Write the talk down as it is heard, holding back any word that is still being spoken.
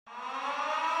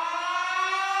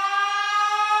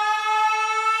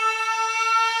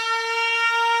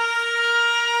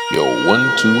Yo,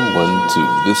 1 2 1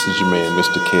 2. This is your man,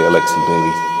 Mr. K Alexi,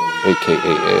 baby,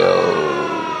 aka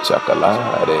El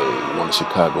Chocolate, one of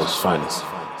Chicago's finest.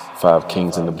 5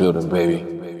 kings in the building,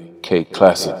 baby. K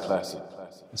Klassik.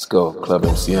 Let's go, Club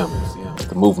MCM.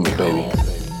 The movement, baby.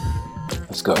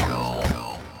 Let's go.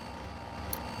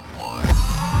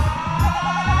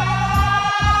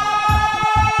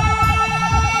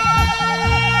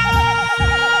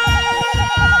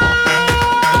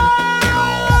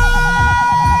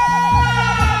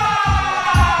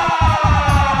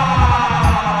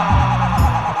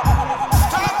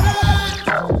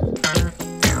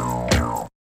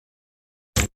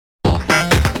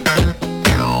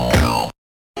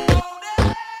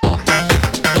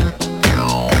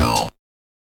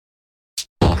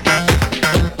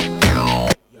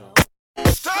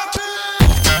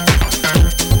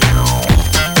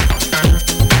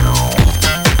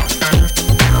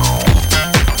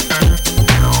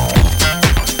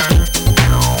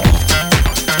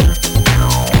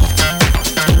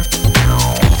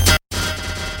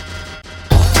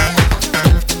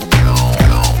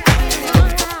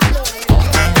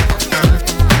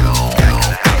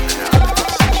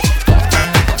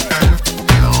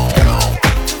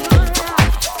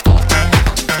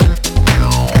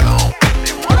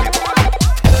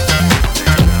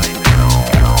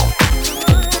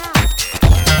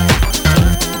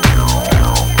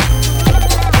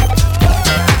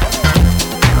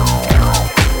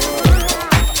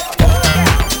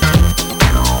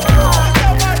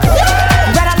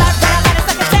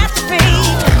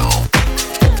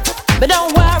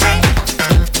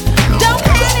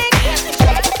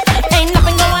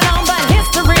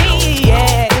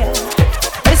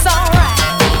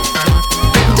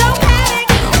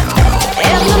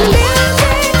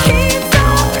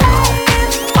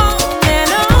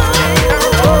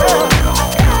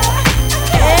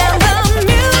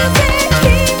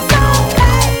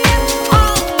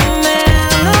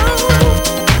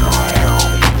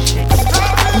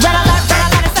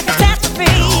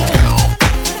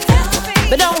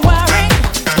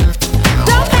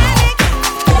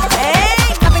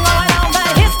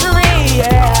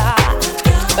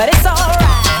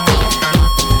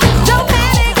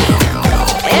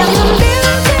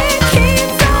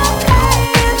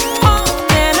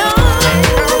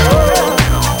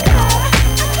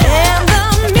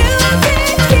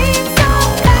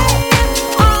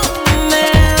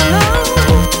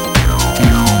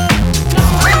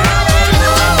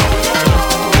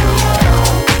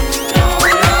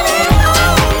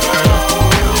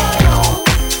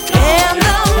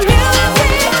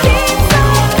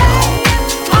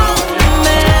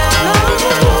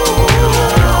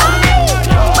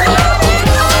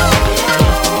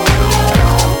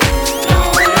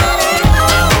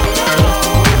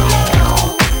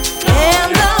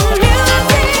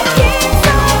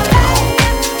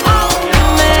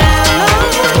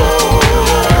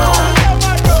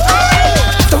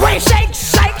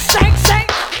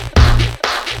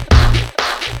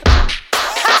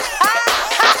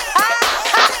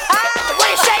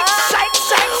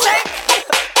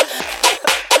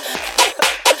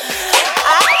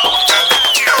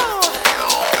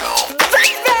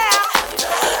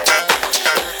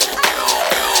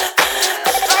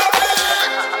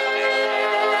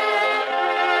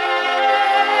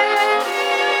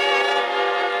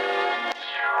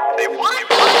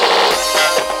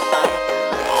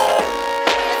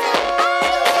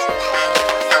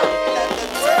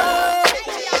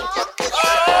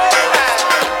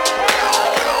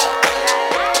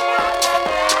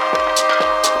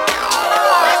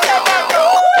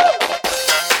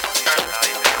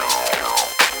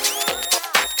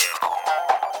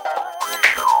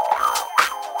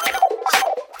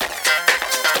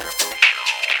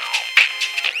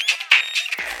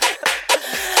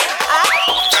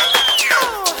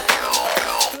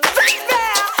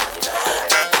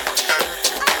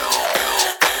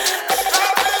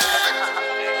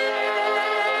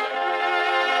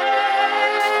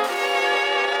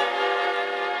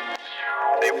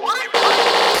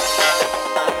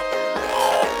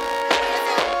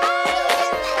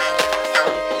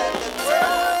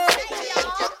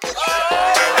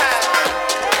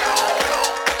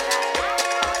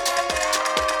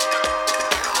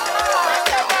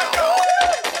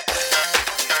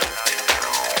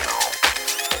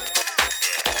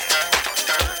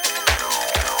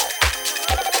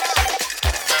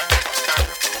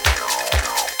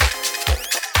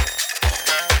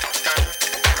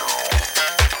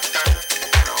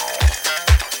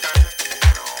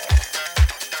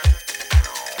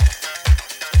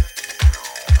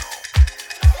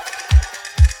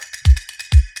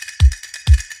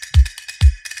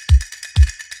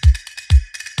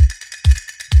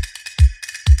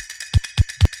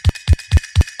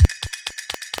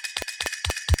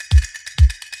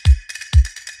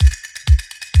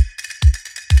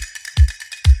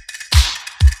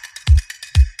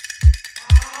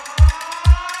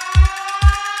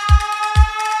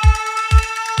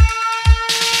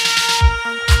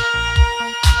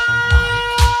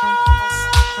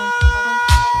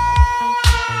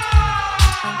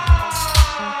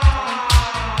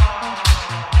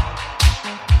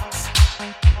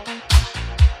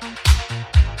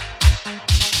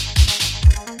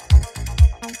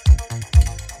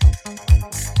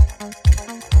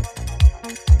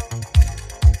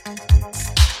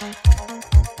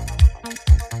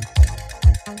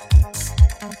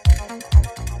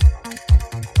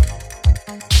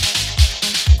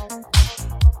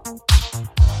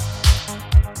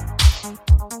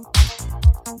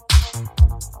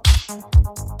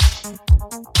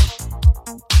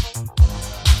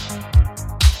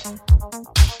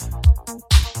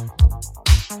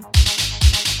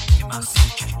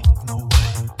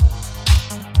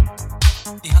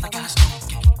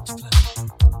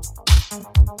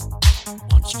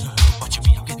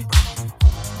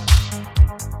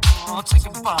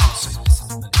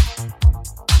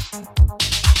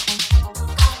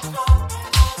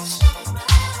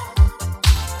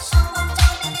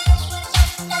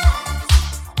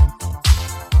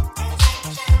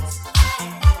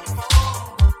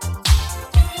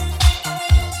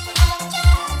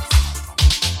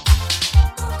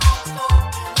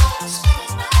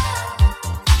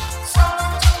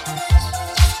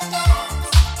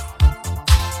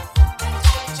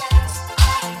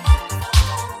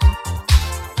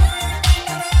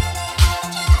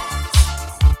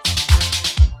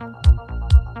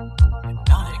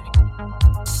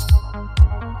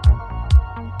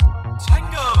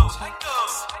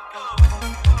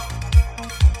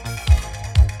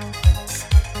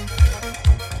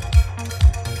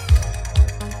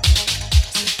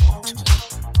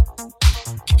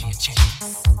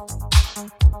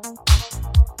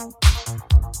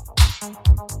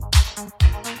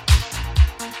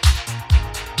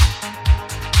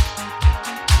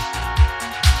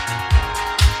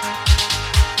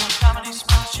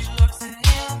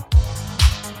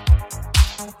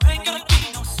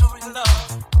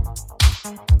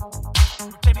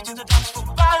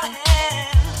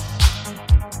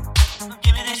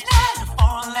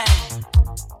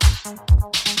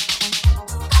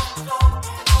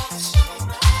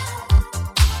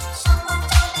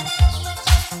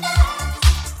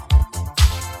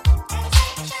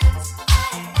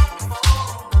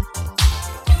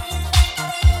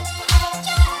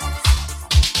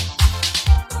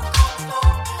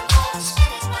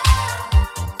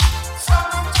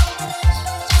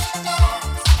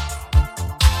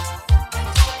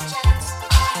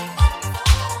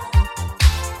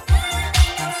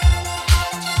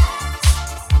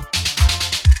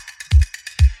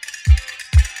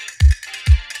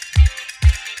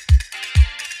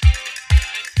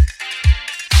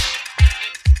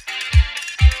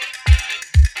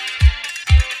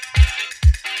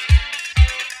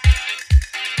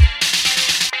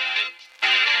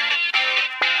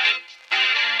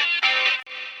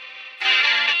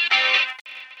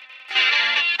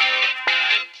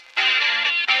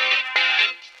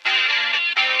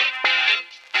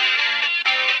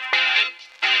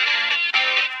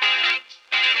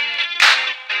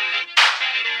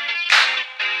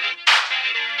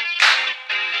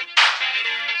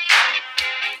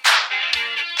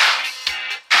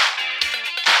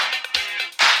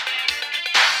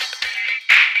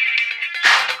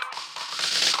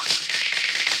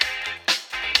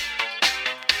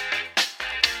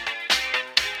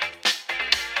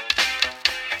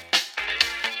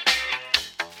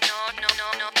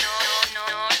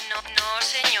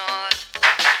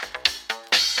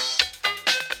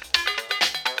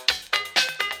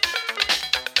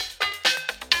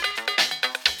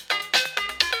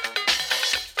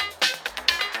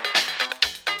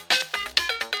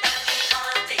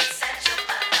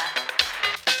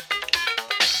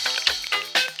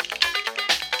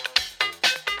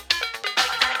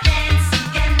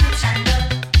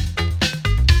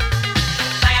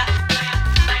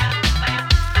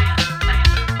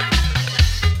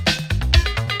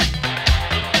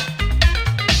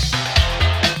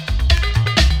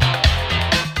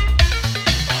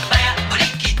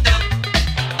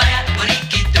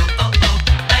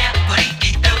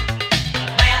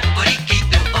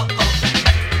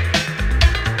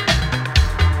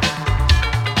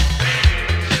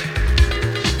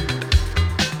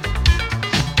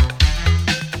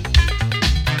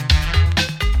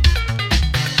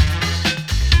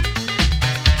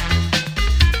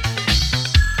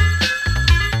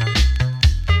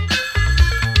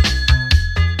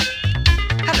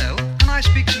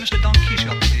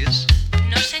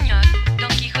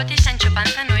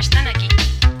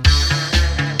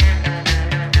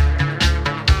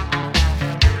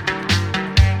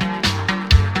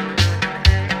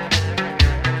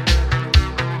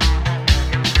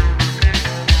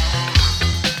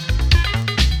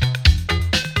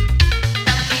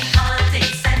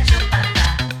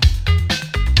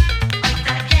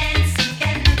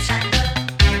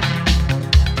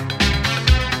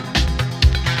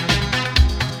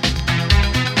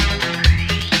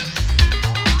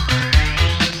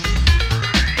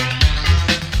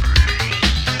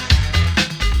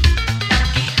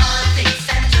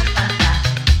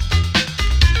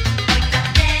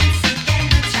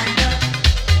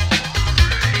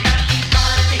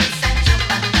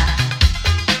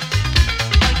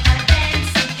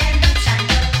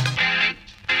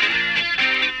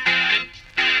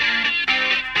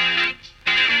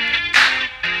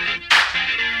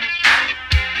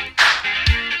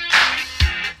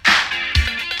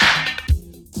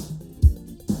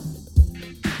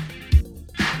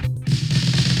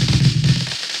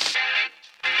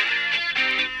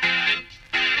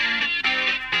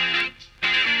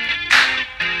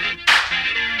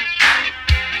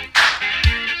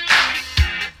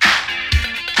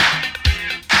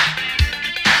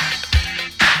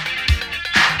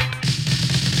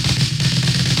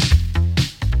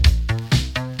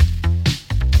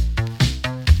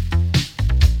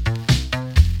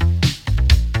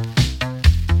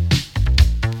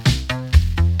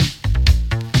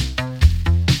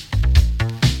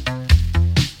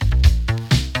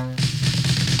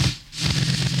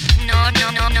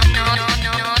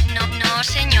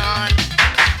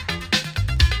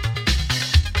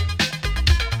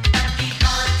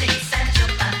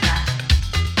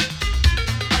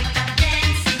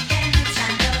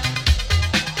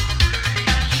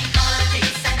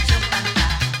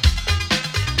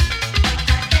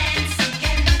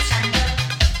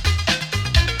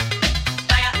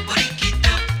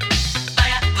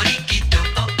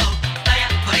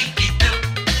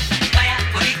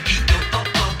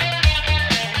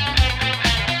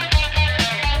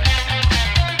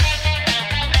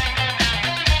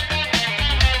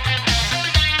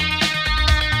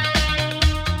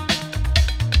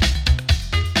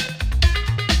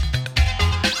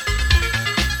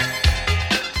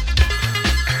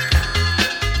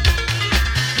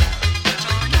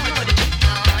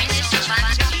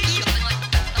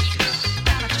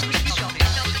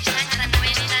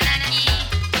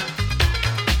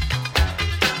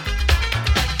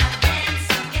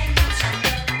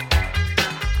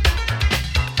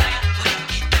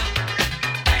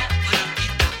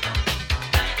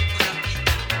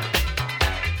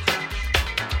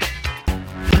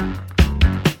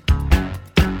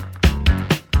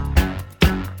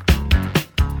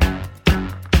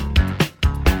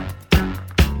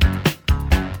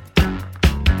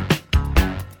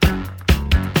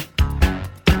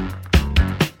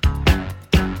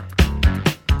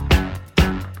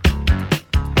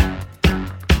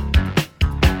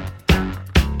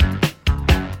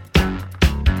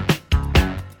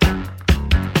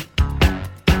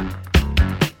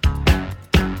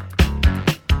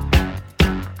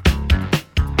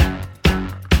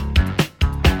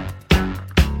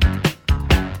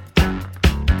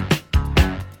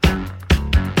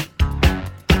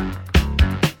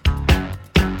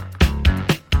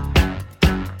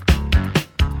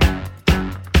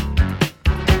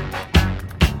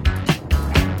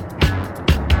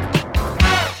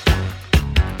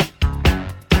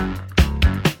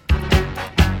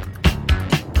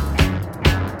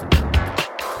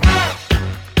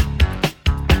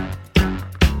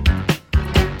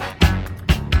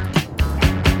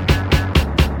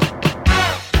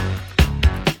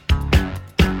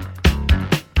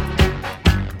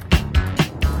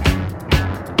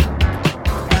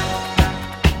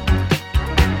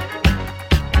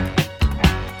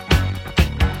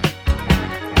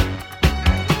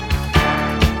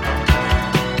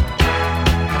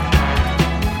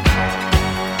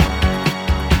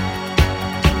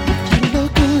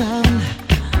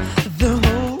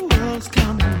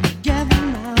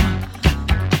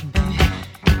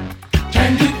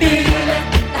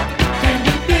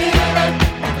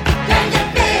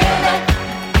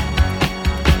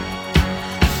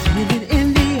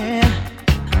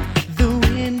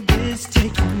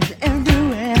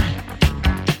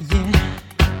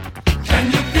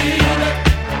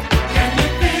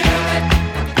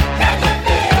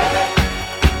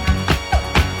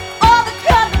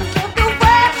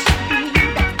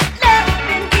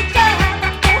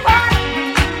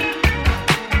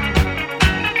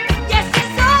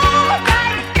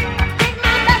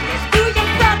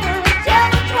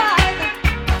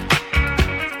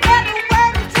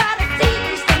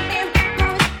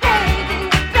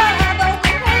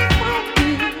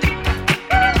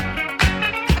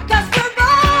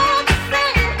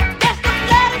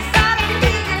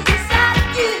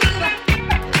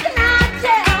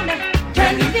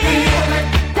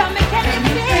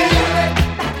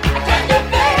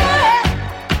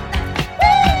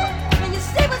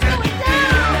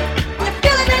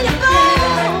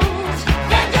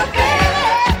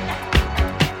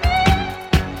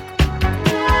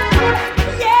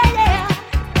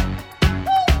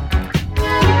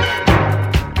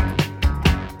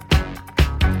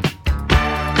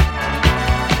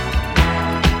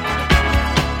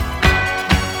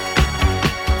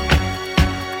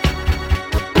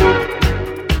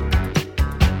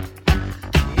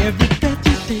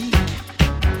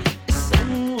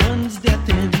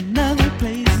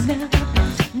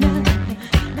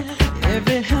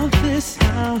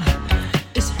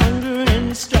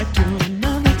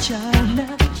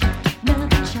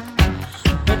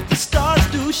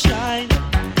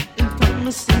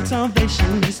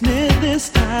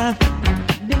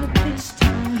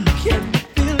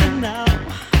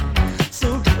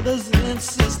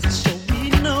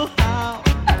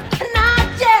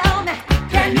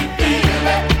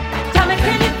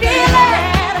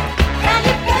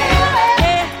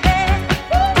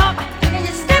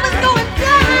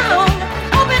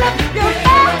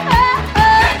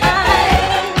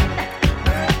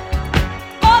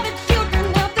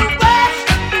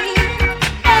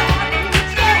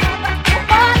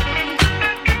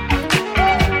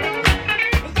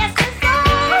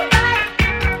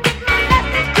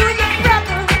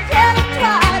 Brother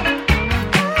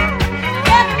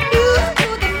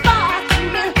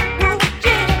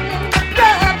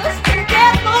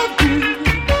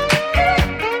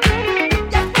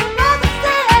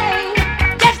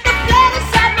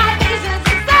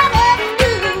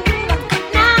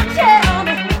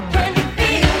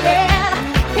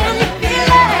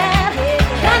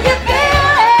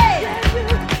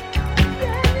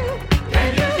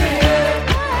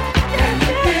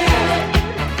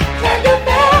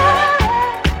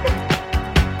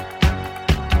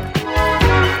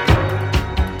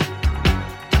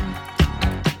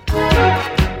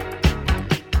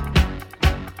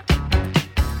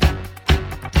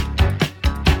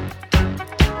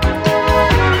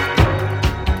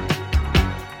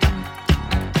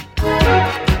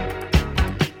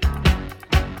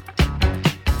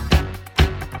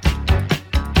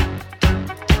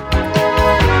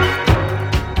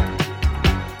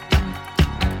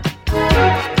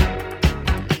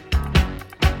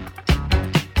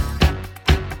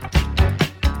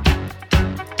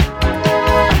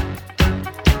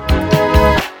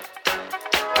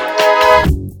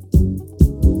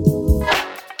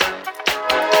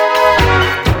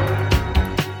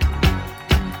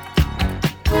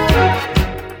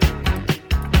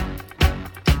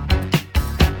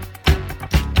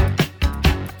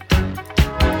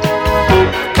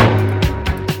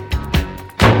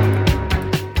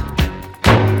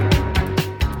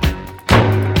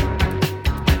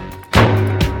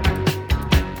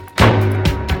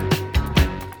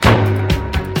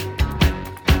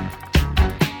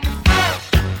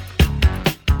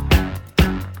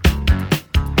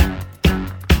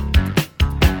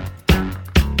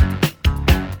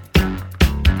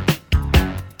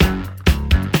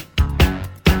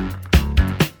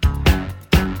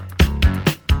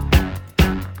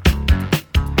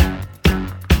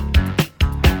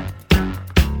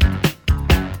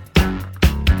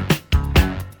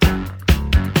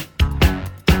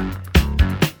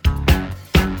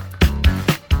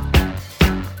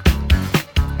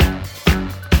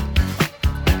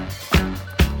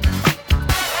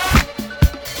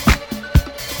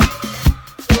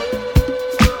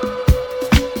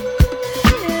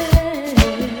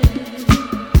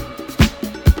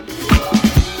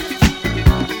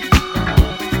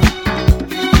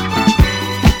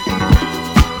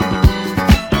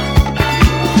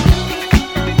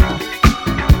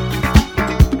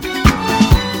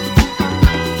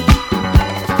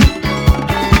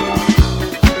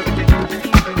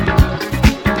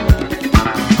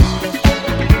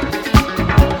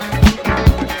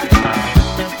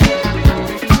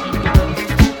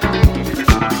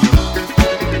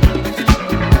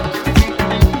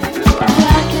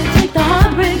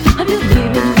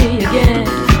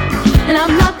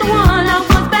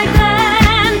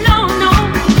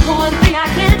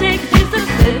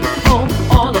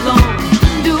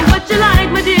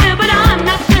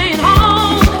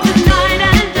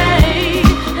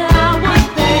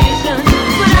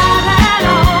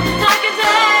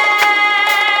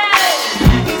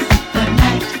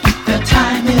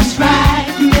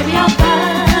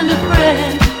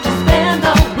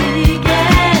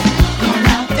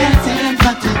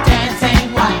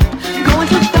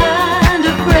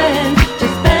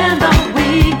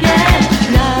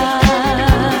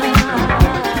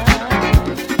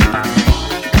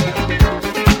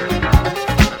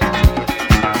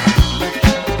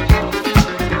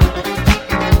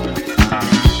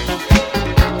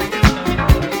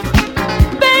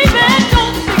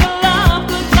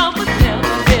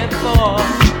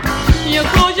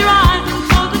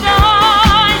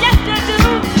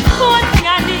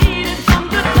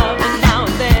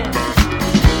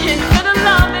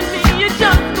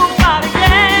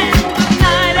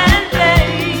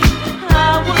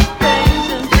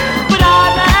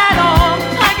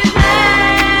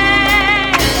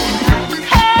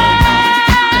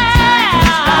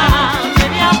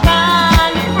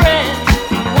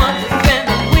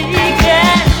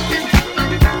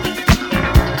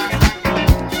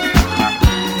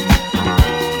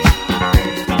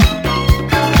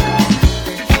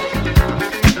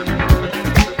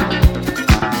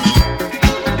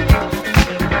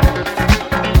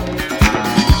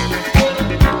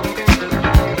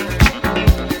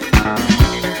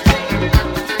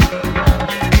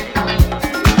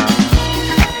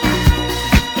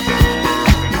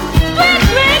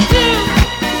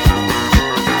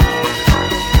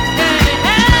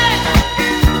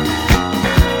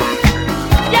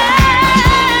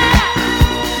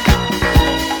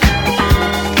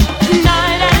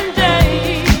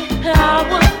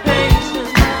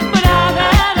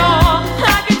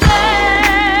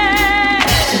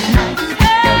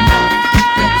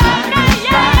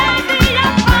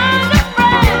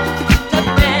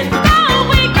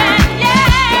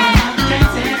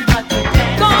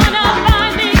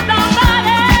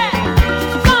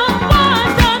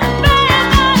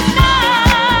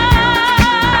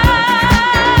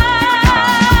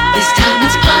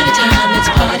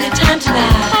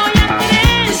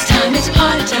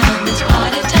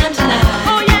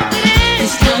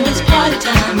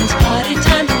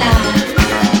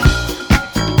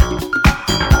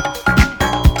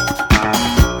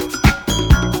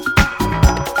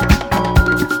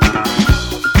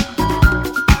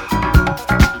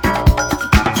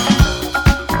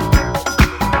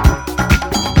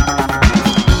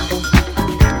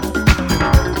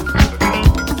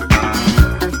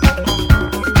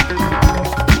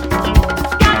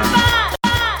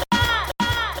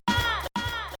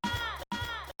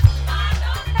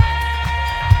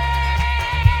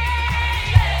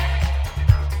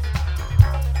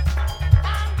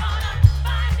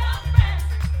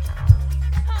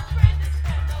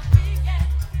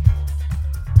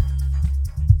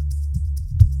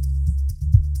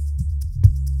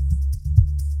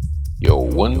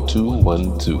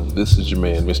 1-2-1-2. This is your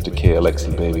man, Mr. K.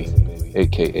 Alexi, baby,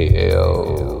 aka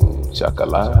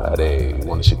Chocolate,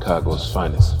 one of Chicago's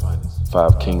finest.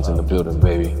 5 kings in the building,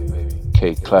 baby.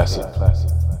 K Klassik.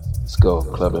 Let's go,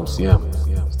 Club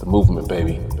MCM. It's the movement,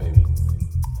 baby.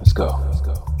 Let's go.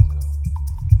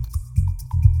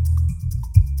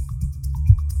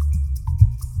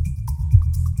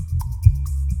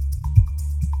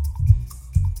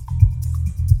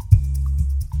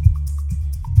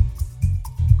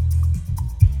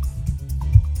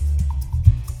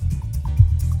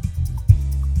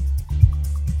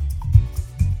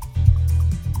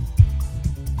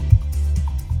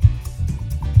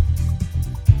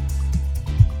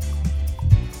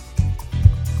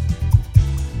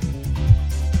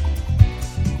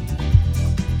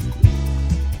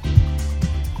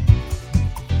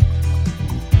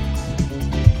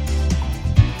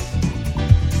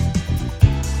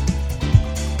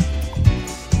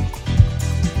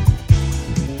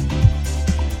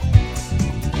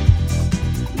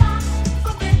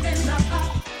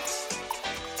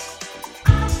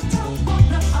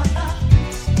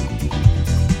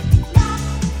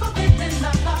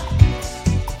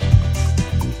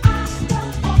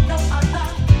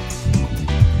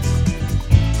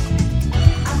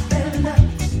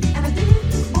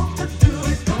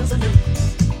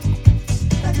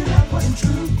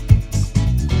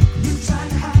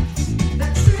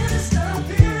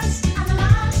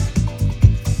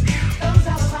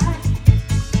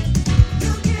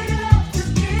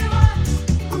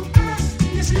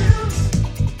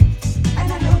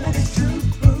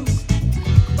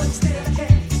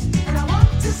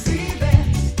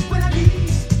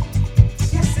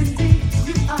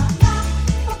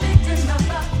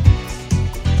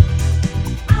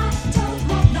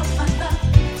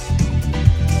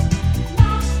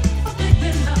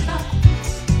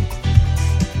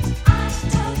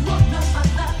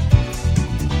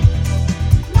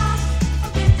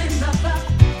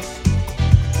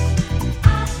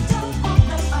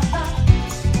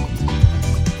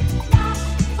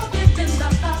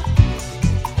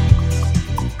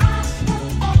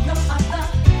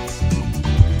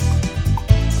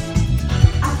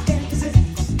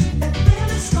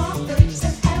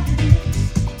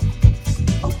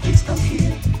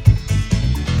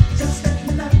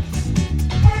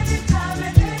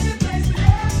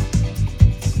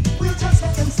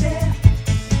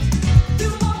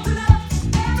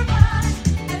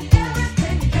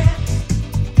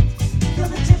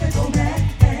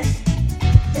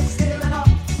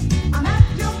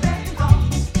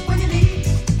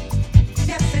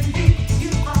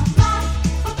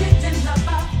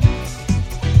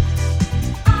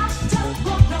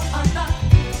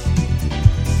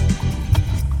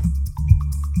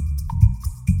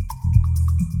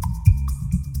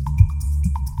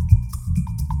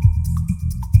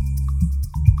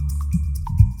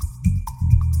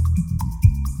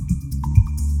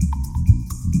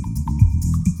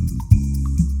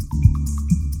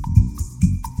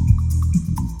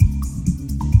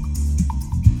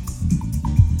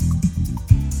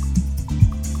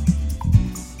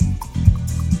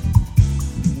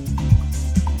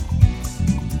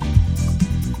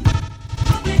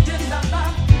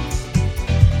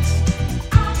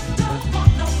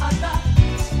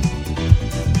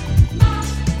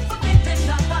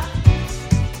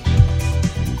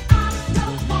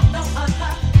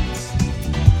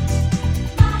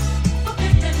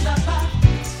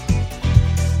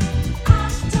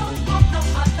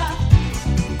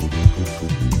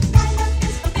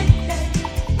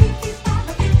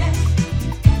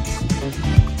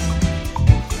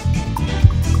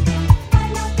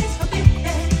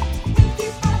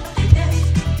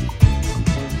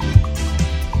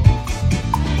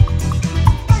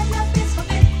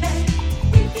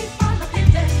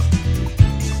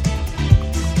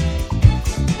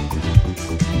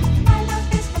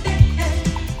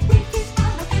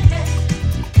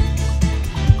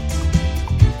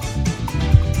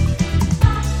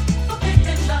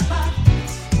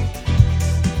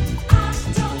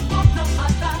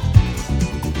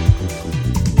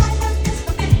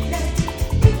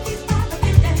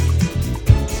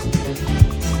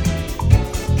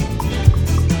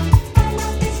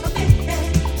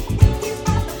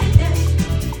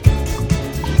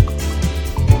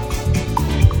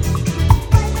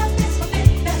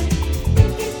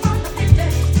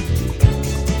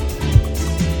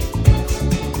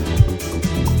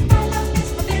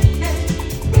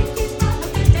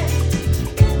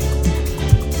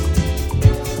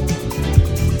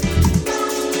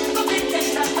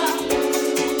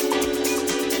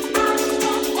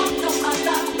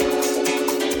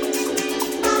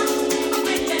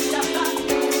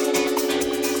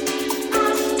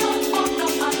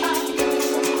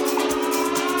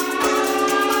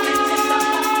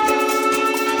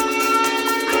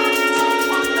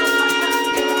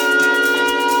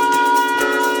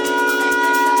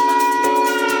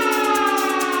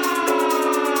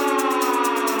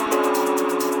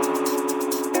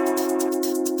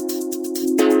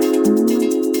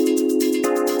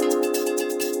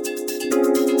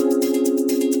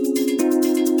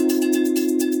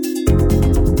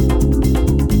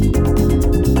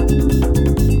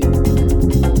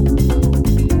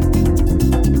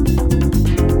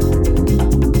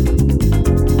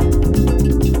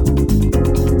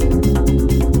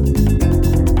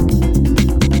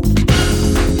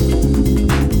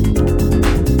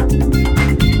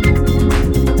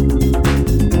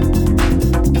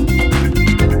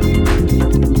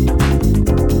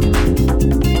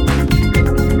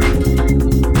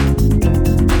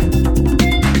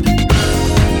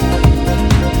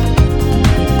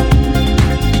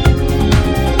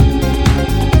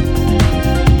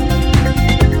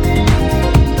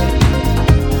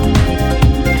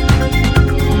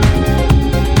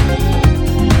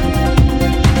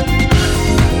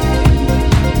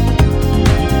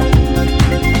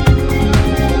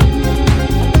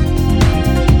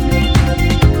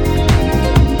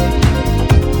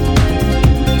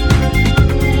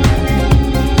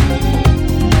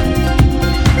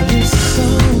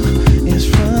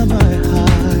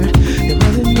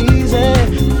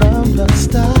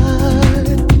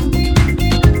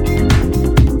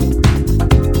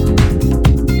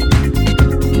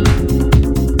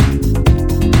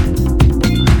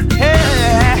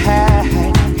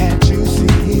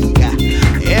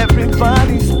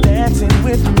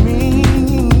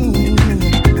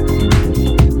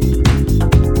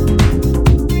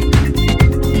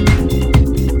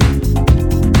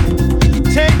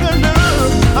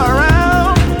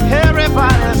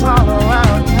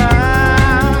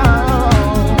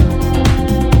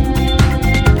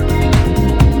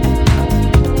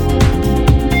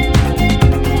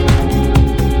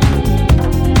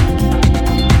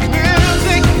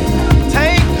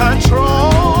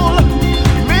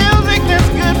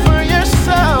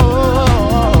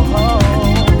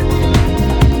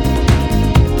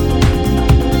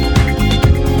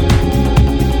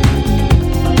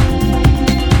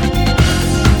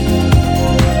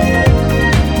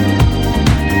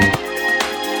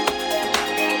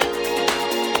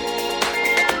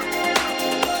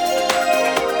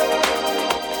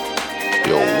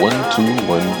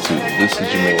 This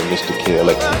is your man, Mr. K,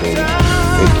 Alexi, baby,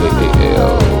 aka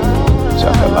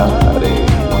Chocolate,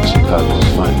 one of Chicago's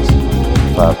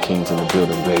finest. 5 kings in the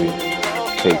building, baby.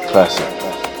 Hey, Klassik.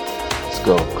 Let's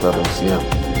go, Club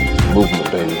MCM.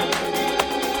 Movement, baby.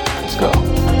 Let's go.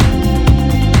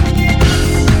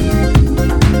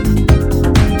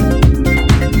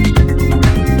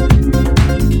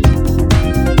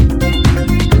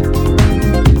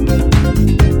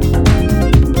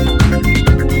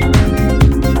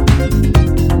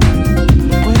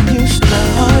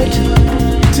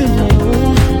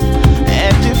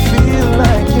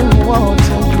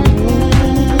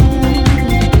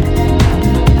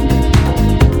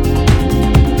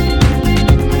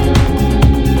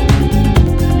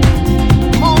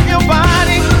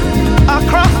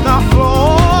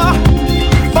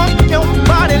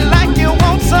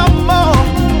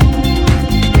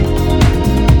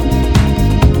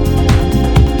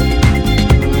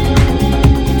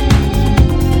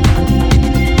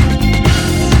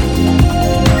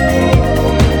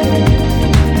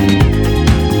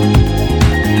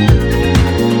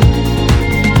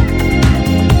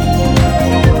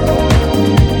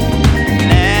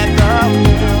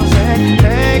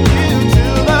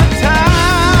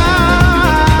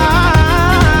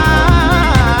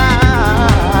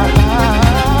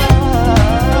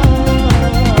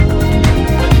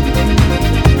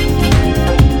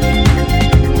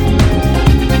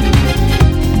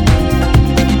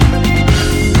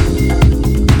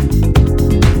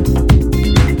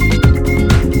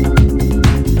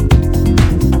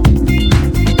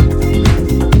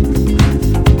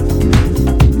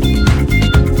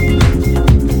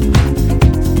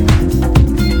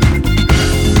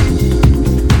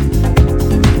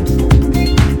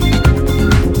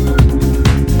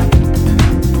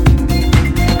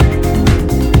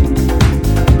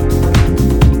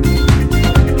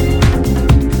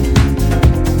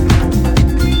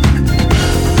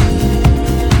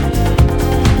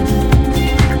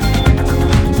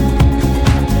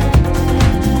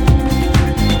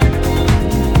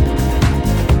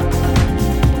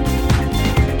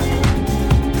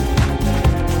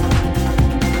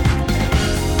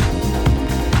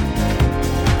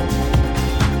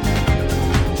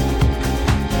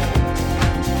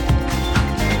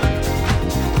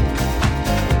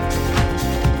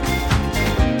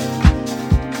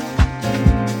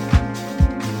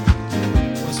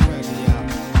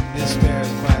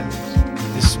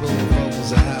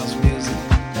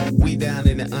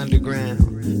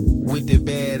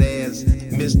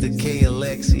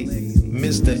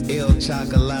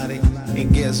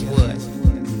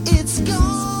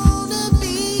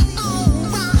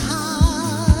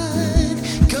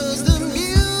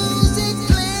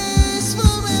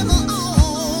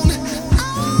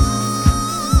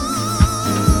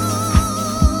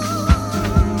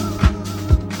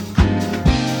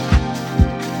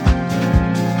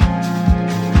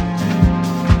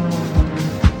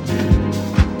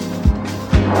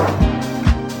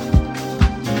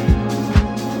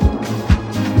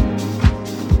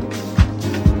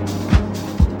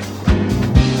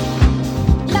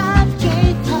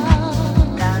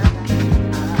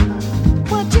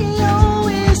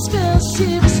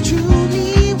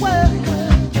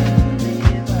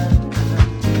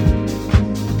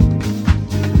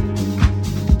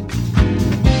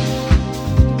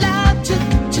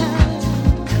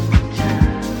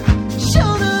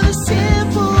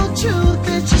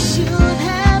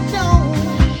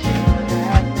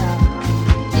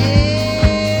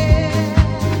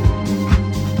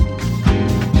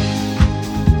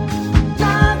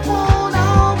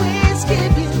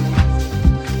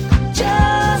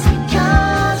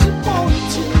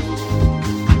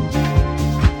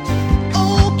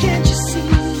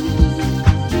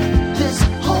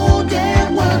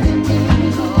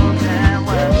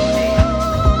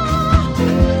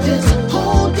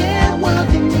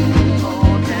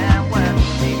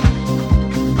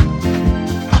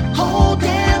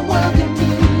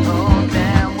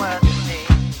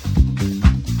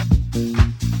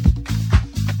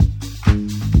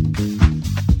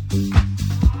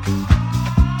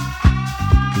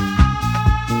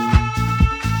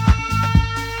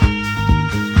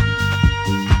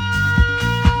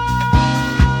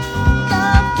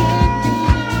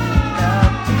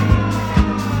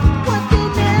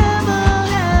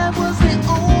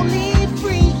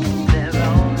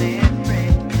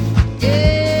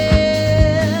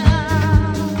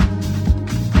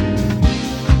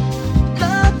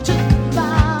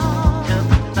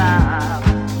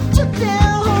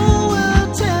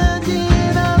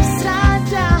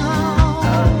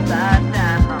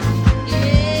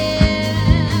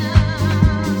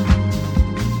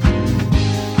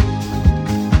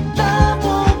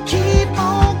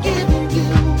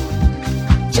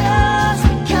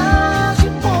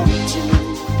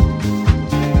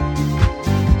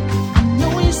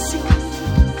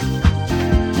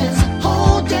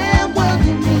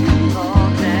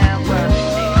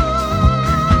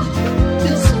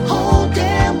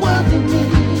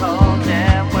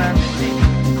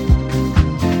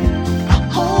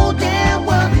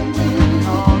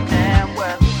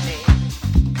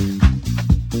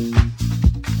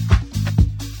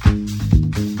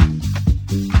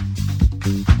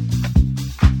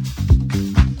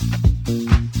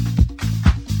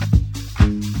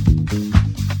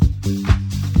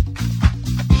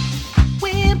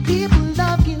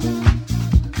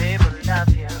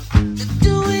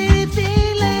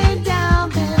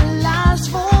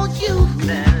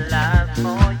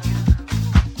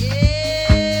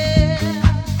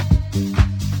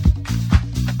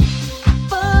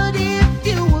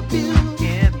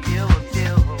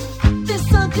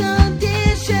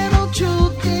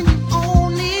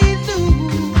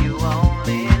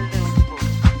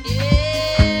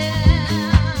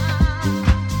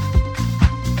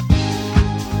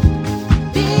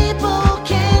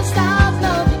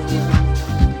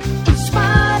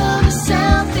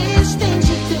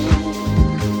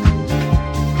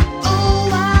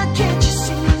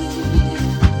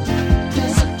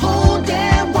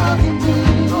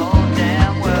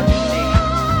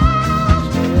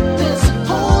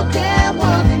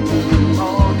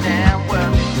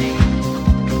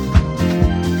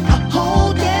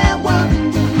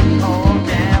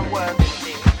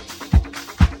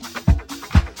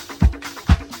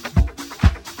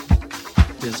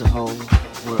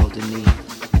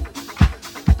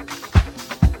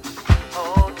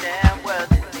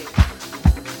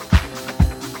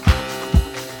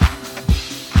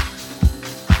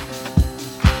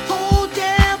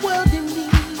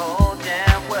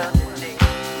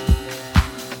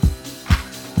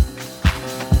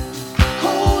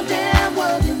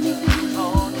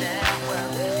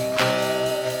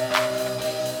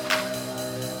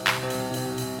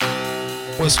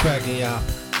 cracking, y'all?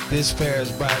 This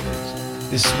Paris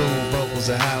Brightledge. This smooth vocals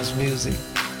of house music.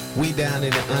 We down in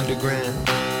the underground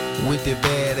with the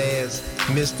badass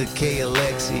Mr. K.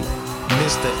 Alexi,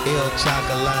 Mr. L.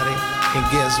 Chocolate, and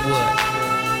guess what?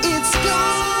 It's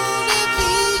gonna be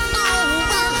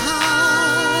alright,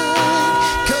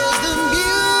 'cause the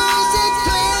music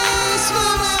plays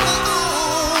forever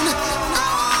on.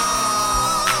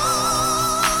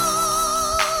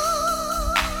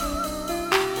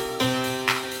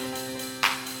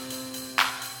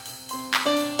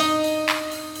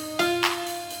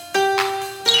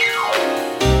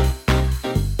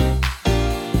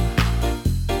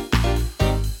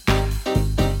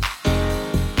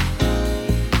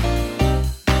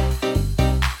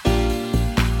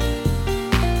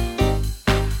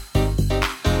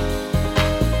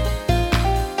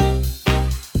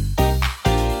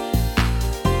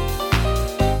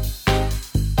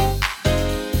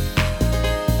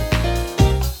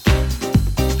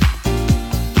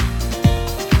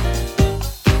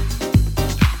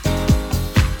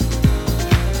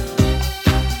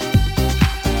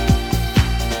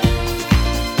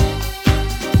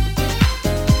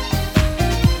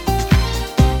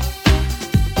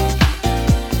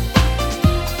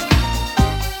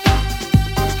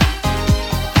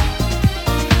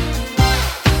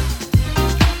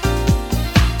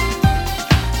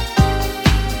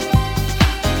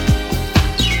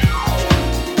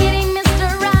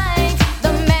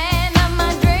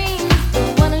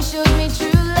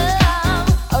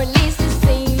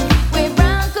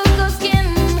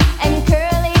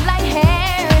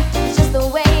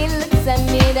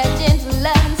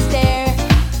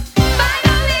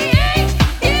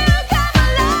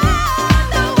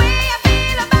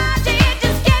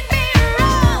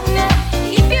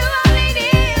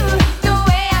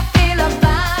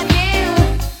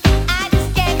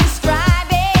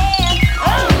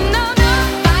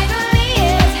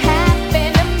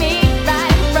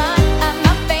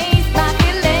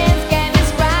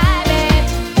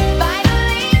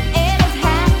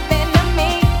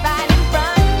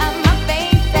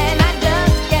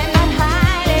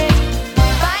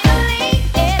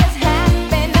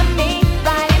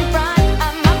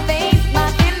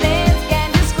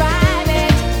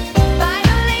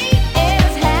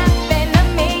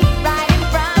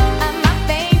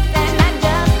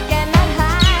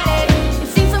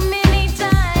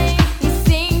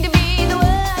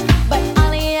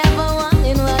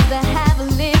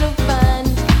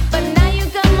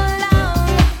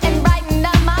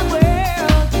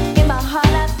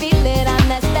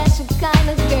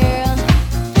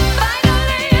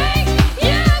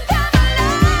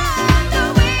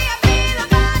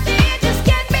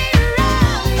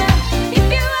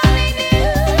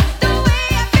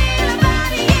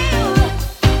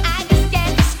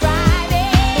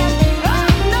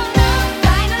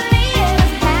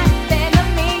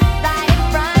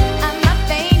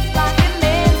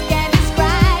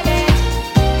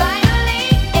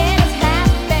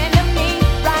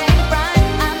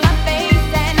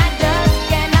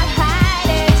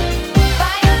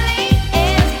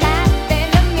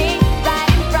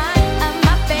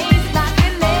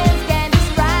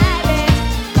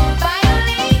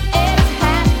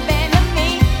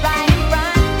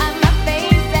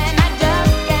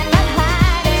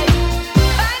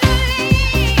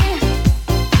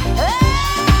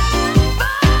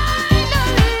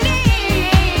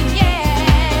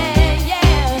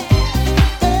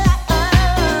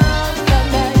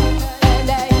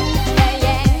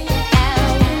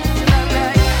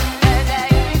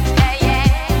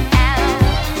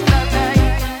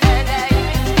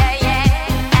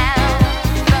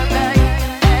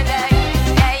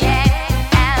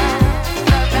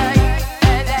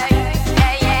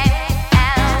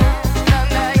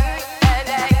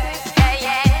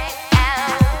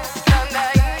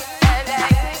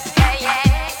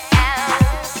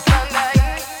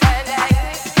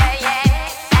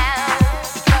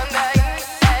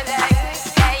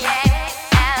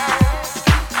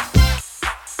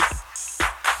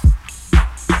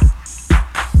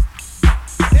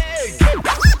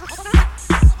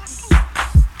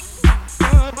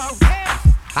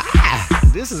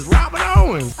 This is Robert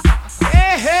Owens.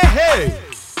 Hey, hey, hey.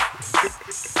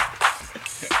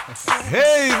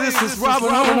 Hey, this is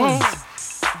Robert Owens.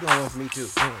 You going with me too?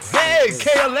 Hey,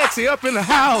 K. Alexi up in the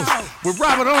house with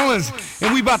Robert Owens,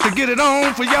 and we about to get it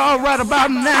on for y'all right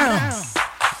about now.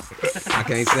 I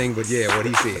can't sing, but yeah, what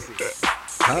he said.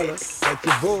 Holla at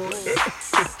your boy.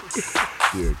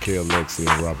 Yeah, K. Alexi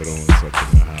and Robert Owens up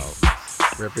in the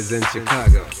house. Represent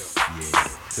Chicago. Yeah,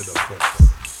 to the fullest.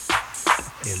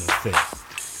 In effect.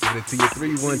 Give it to your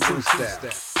 3-1-2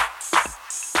 style.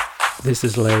 This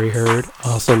is Larry Hurd,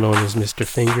 also known as Mr.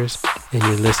 Fingers, and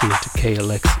you're listening to K.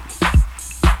 Alexi.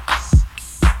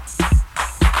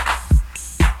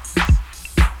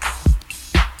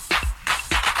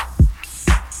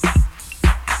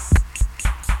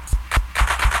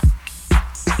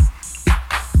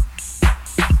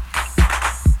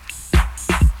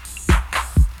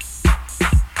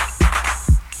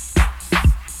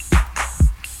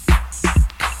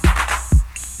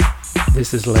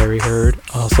 This is Larry Hurd,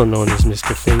 also known as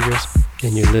Mr. Fingers,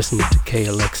 and you're listening to K.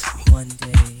 Alexi. One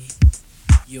day,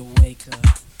 you wake up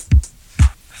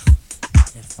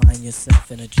and find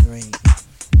yourself in a dream,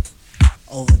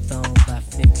 overthrown by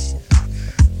fiction,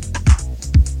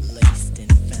 laced in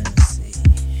fantasy.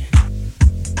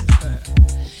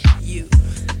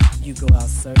 You go out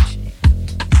searching,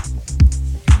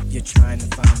 you're trying to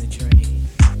find the dream.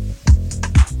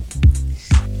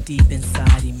 Deep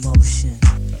inside emotion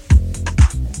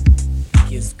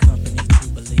gives company to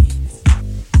believe.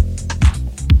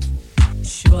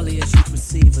 Surely as you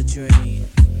perceive a dream,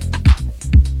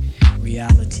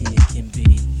 reality it can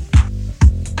be.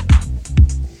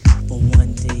 For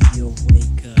one day you'll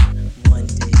wake up, one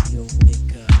day you'll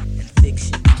wake up, and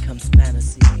fiction becomes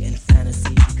fantasy, and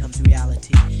fantasy becomes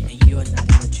reality, and you're not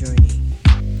in a dream.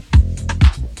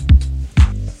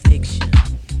 Fiction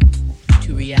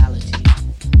to reality,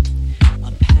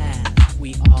 a path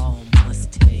we all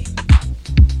must take.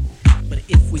 But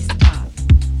if we stop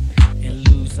and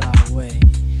lose our way,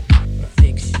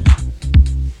 fiction,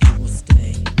 it will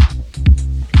stay.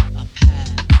 A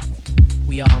path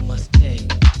we all must take.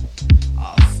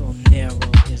 Also narrow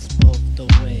is both the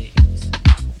ways.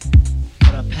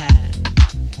 But a path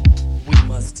we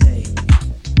must take.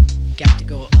 Got to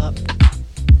go up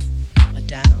or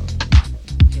down.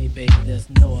 Hey baby, there's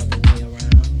no other way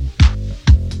around.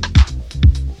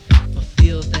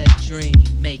 Fulfill that dream,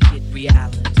 make it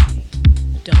reality.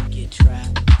 Don't get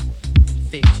trapped in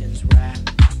fiction's rap.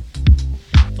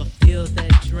 Fulfill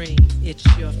that dream, it's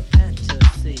your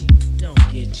fantasy. Don't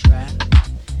get trapped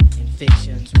in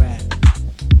fiction's rap.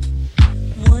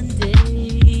 One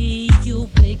day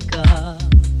you'll wake up.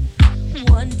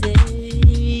 One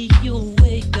day you'll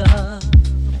wake up.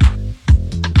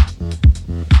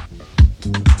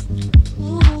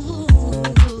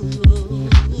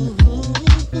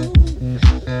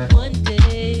 One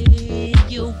day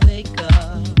you'll wake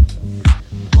up.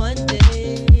 One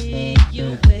day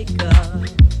you'll wake up.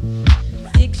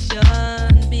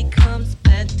 Fiction becomes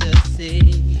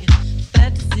fantasy.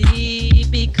 Fantasy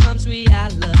becomes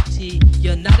reality.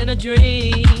 You're not in a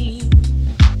dream.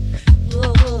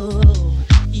 Whoa,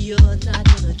 you're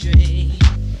not in a dream.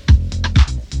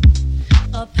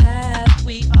 A path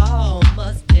we all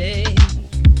must take.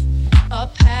 A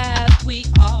path we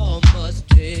all must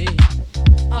take.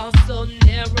 Also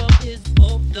narrow is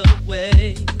both the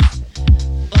ways.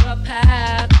 But a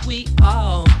path we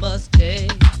all must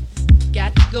take.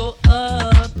 Got to go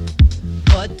up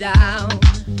or down.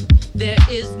 There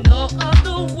is no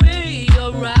other way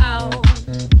around.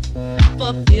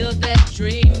 Fulfill that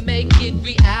dream, make it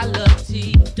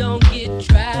reality. Don't get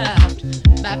trapped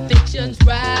by fiction's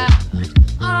rap.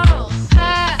 All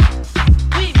paths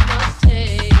we must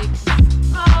take.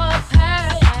 All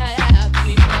paths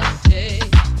we must take.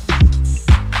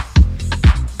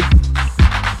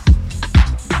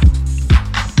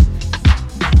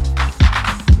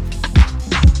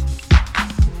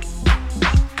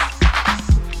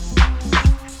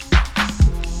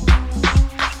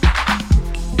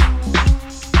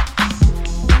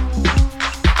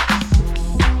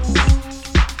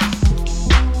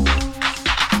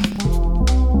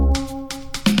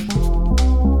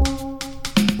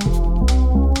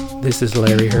 This is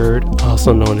Larry Hurd,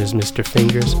 also known as Mr.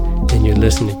 Fingers, and you're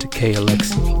listening to K.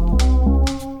 Alexi.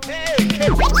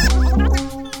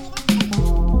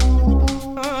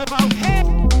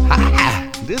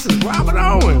 This is Robert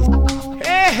Owens.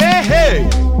 Hey, hey, hey.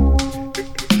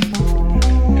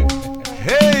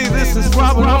 Hey, this is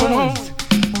Robert Owens.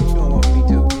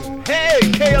 Hey,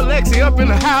 K. Alexi up in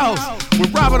the house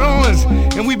with Robert Owens,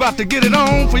 and we about to get it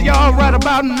on for y'all right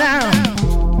about now.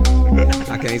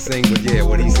 I can't sing, but yeah,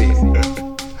 what he said.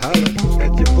 Holla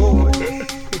at your boy. Yeah,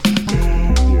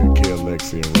 K.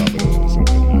 Alexi and Robert Owens up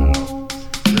in the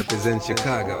house. Represent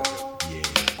Chicago. Yeah,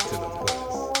 To the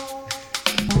fullest.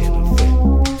 in effect.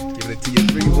 Giving it to you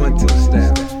 3-1-2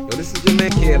 style. Yo, this is your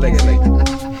man K. Alexi.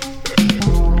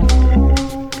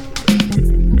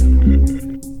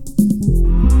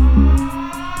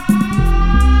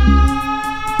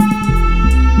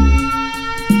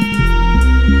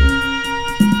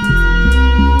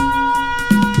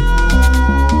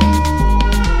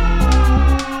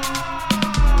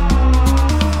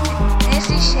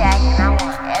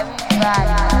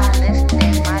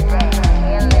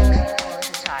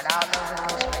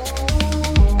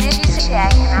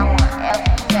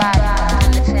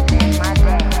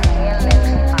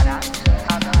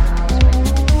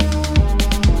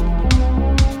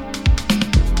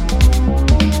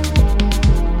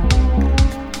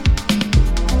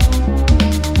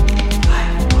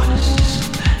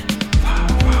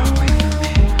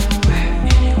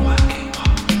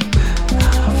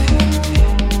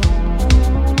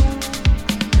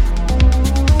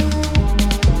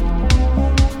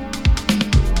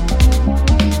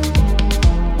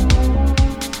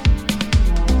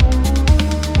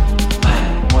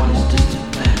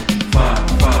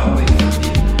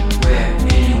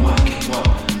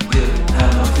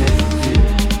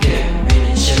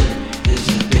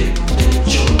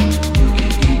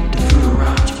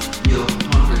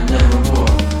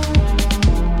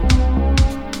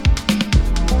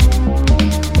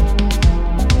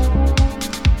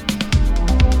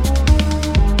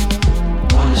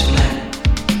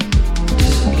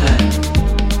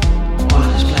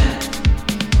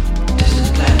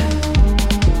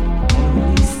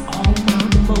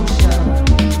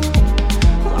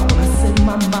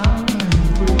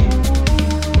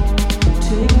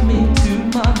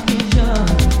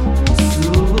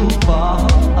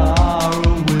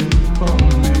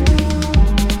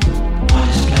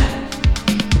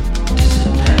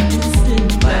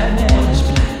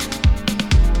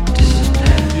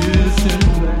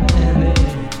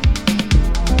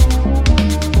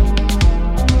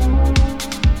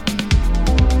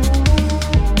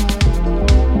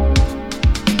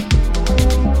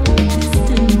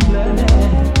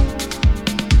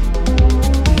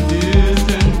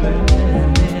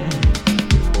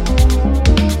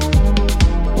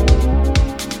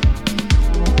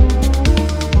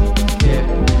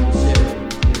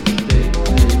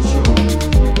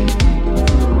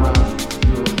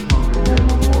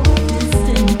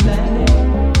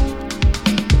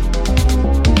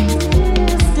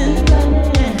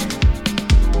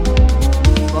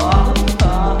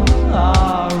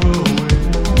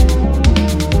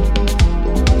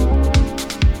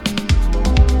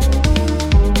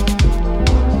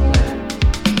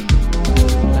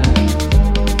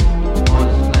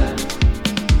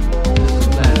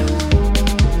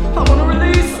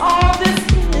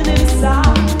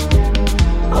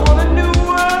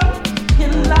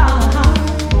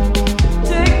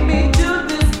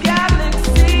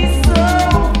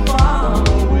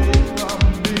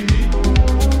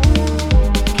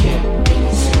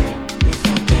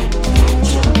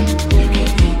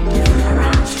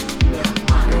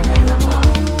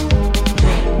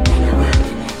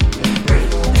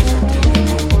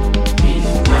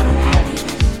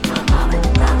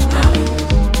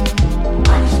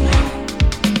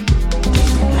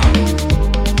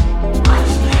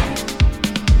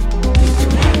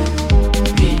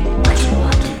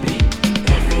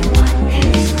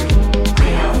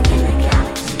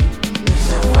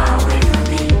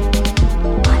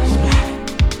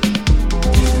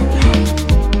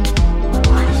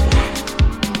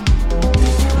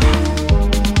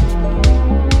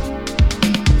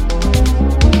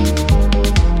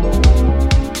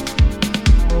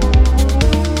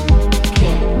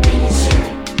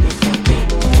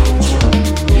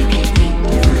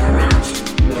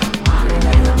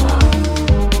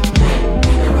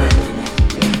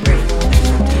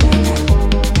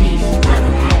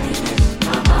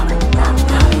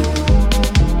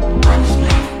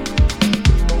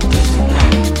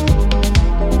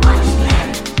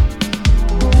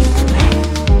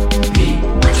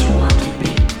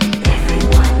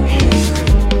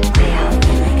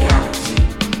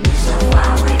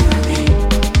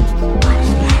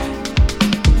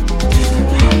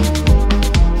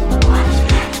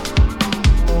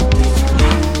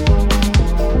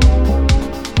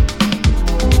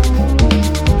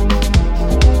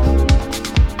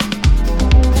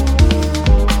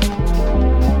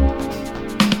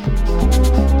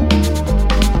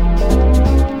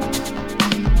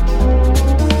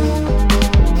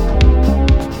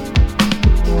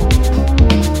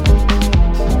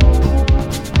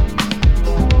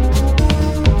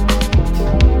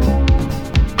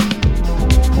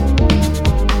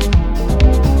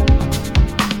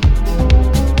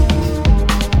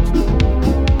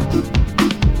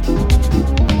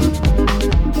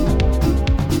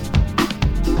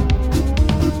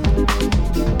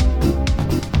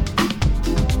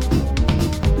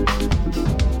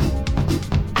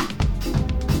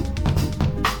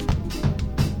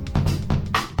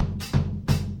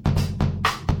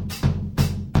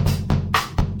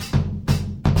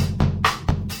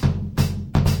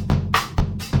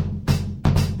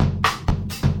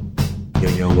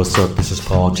 what's up? This is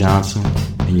Paul Johnson,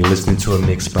 and you're listening to a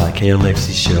mix by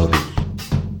Alexi Shelby.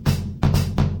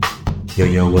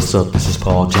 Yo, what's up? This is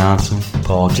Paul Johnson,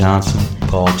 Paul Johnson,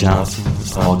 Paul Johnson,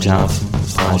 Paul Johnson,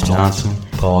 Paul Johnson,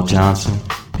 Paul Johnson,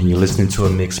 and you're listening to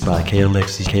a mix by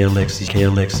Alexi Shelby,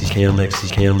 Alexi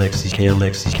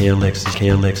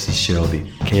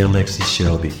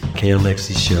Shelby,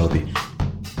 Alexi Shelby.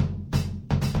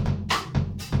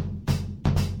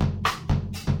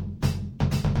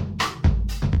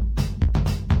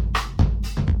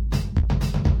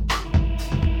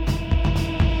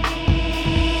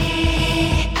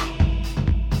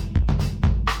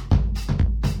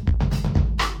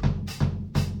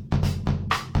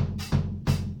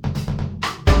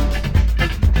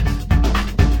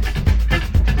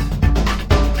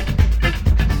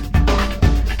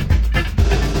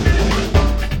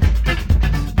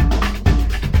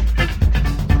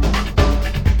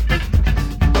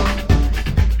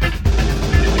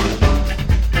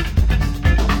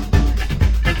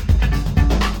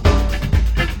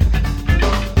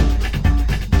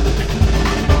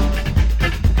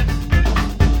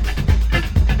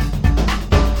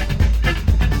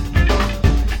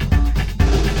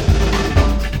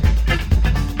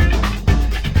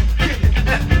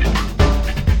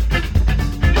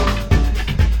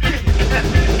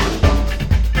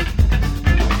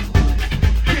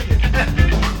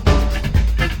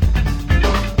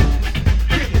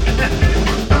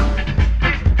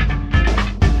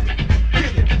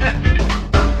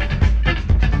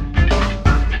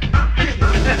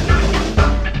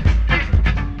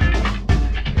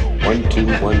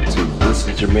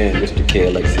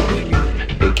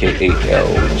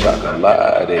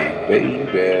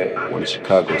 One of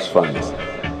Chicago's finest.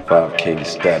 5 King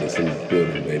status in the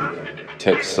building, baby.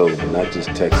 TecSoul, but not just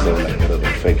TecSoul like that other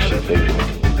fake shit, baby.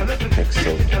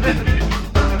 TecSoul.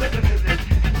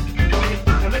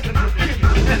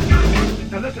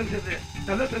 Now listen to this.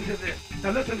 Now listen to this.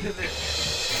 Now listen to this.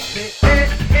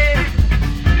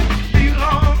 You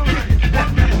all right.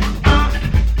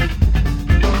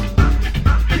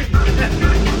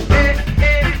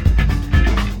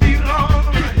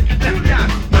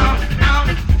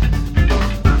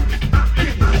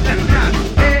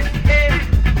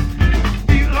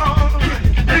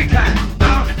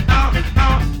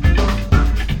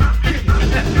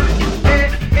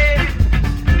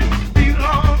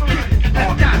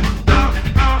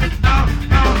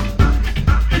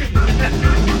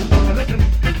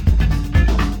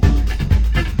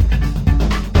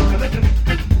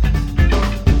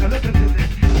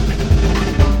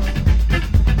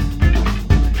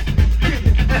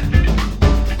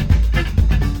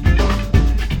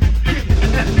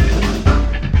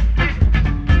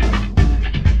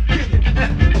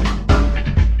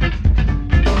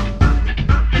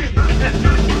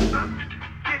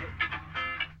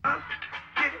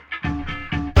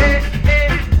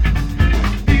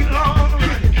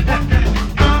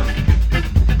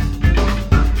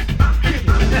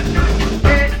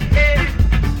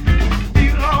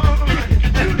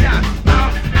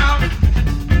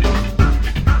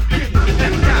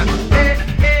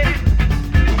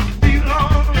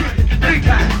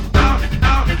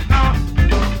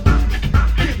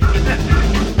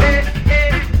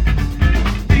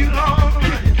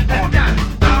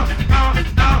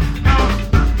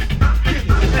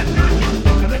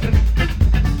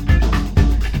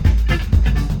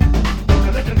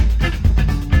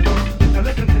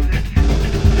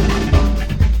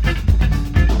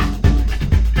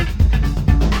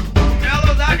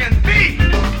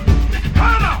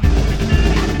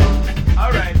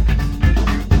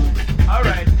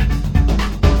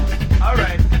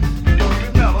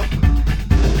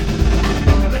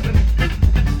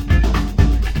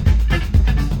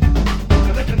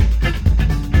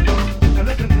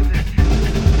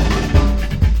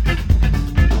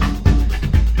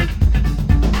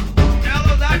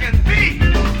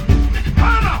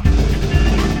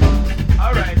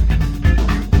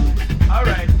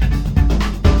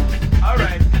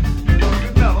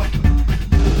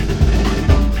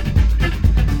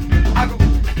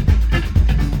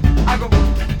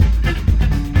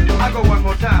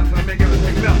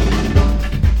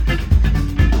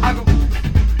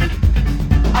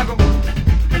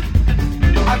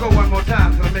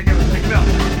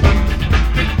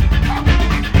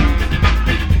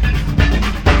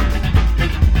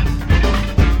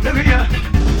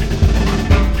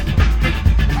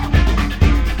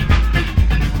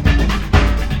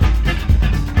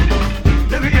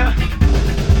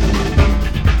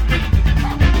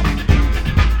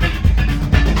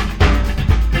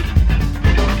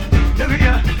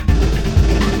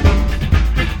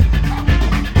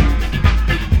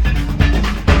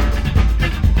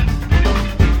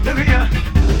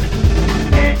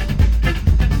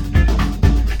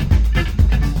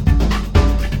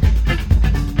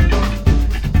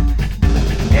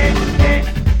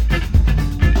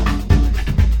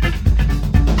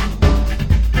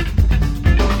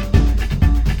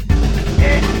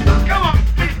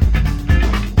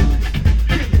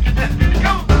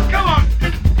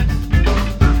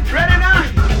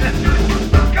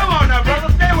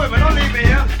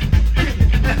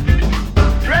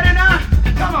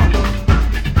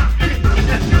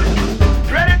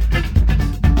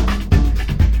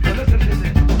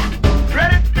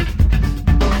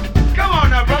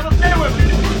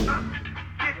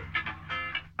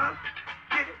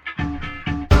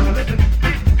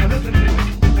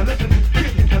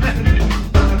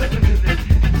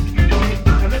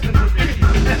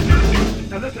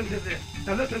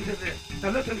 Now listen to this. Now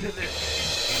listen to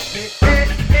this. Hey,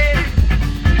 hey,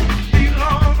 hey,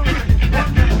 belong.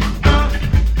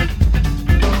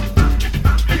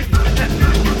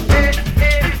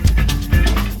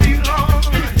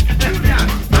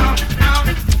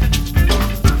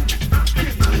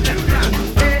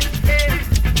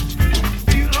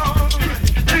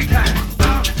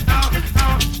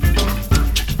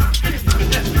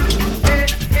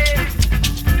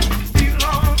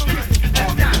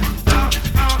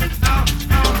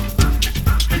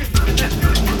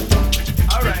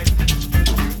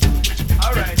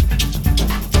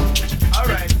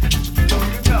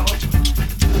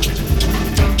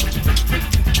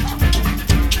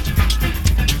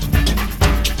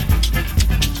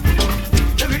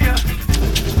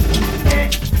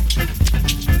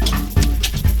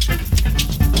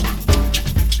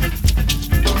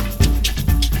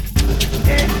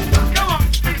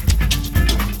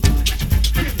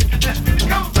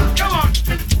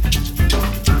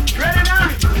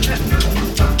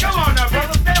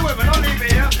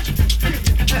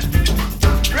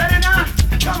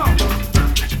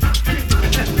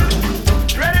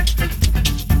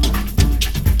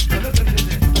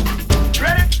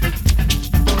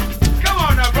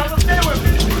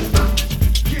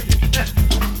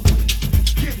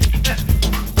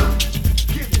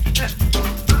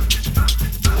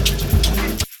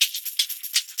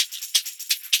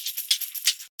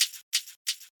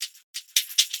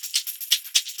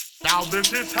 Now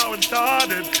this is how it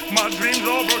started. My dreams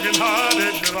all broken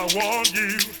hearted. And I want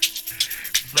you,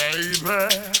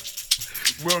 baby.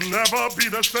 We'll never be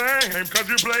the same. Cause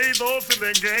you played those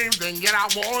silly games. And yet I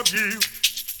want you,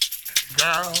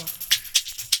 girl.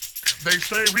 They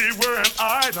say we were an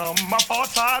item. My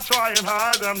thoughts I try and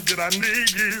hide them. Did I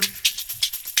need you?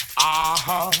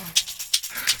 Uh-huh.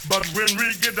 But when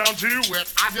we get down to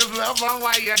it, I just love the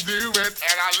way you do it.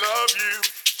 And I love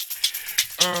you.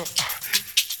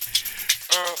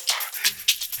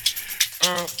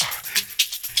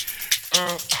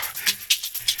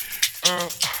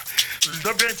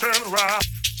 The big turn around.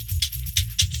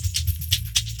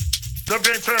 The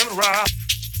big turn around.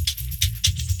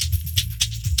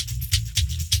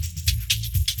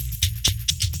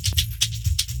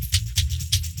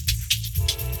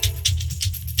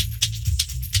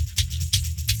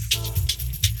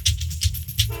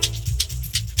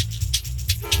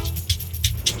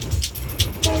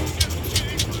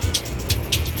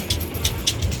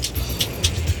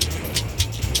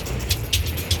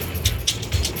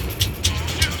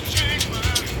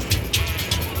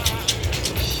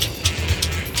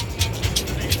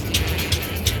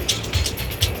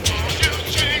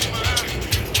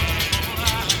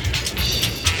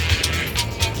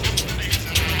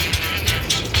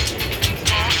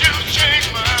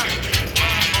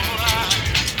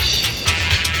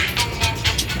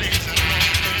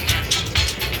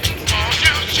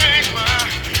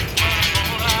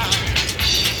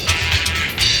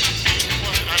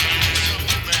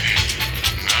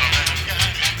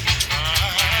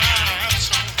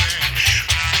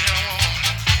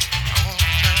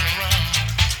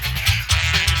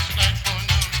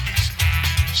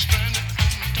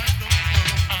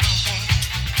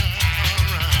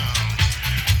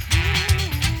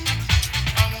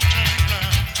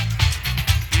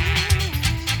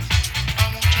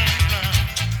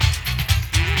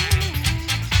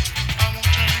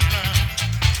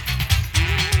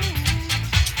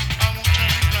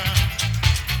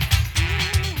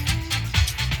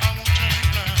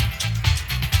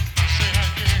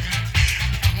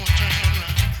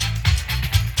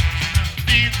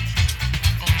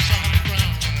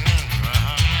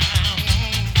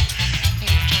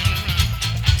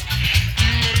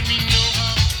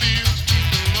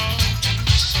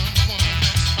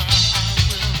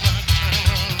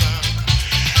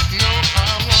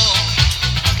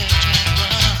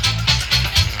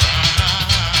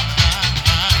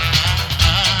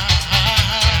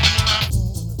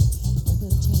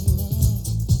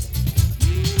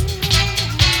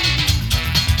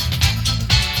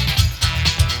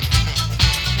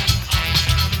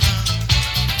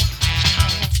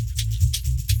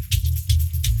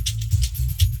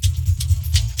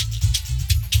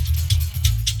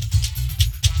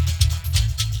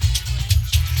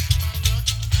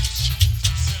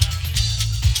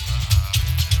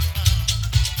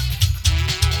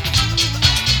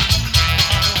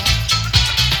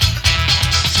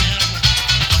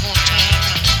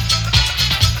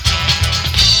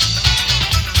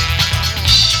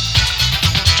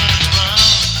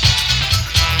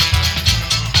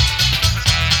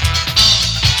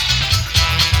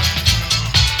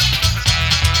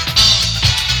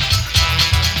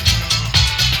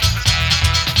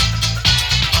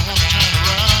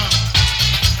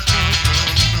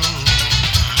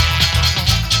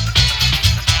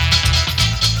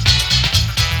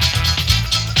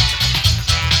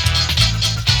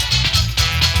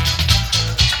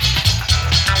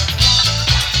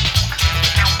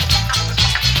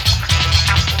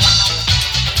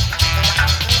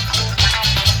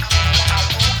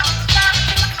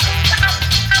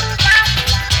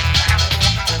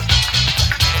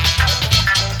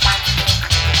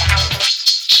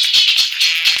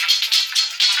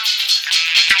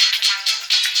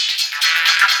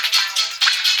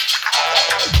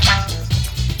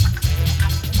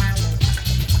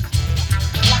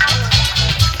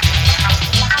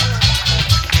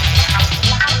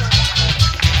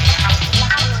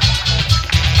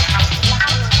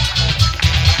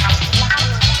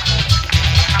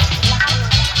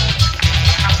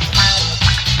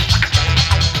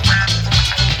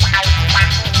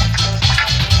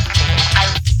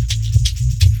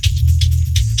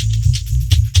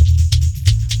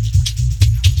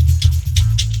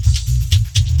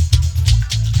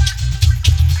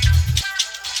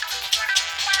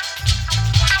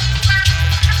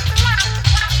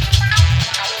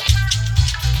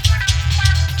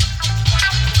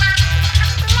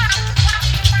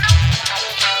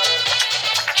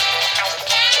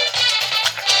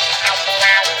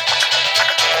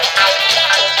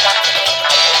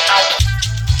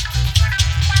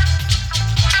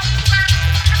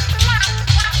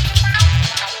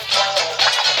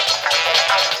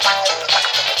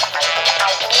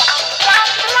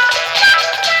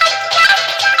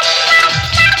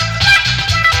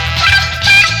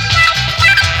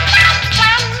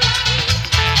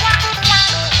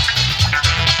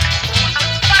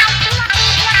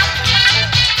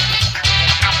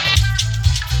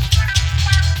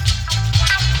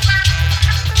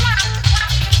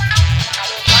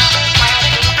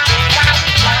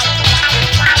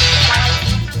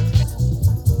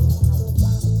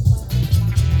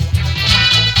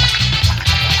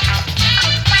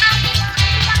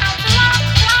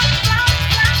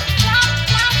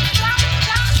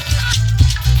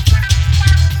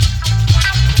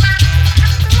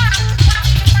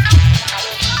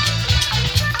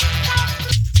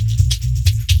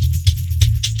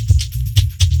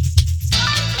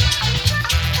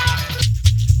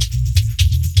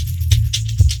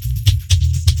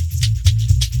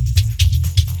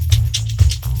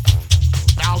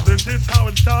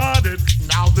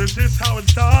 this is how it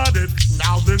started.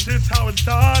 Now this is how it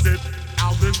started. Now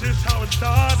this is how it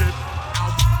started.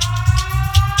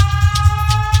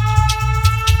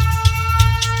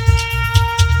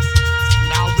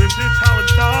 Now this is how it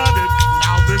started.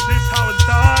 Now this is how it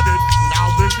started. Now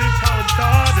this is how it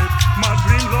started. My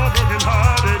dreams are broken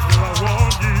hearted. Girl, I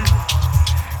want you,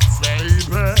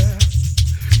 baby.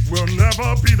 We'll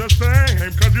never be the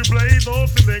same, cause you played those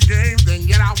silly games, and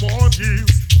yet I want you,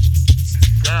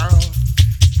 girl.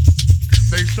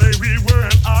 They say we were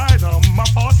an item, my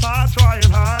thoughts I try and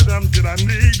hide them, yet I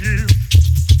need you.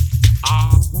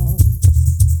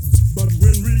 But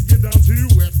when we get down to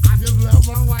it, I just love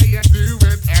the way you do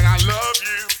it, and I love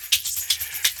you.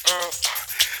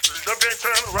 The big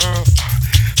turn around,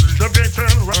 the big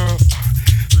turn around,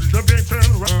 the big turn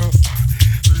around,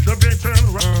 the big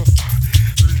turn around.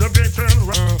 The big turn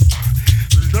around,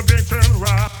 the big turn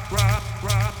around, rock,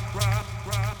 rock, rock,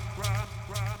 rock, rock,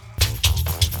 rock.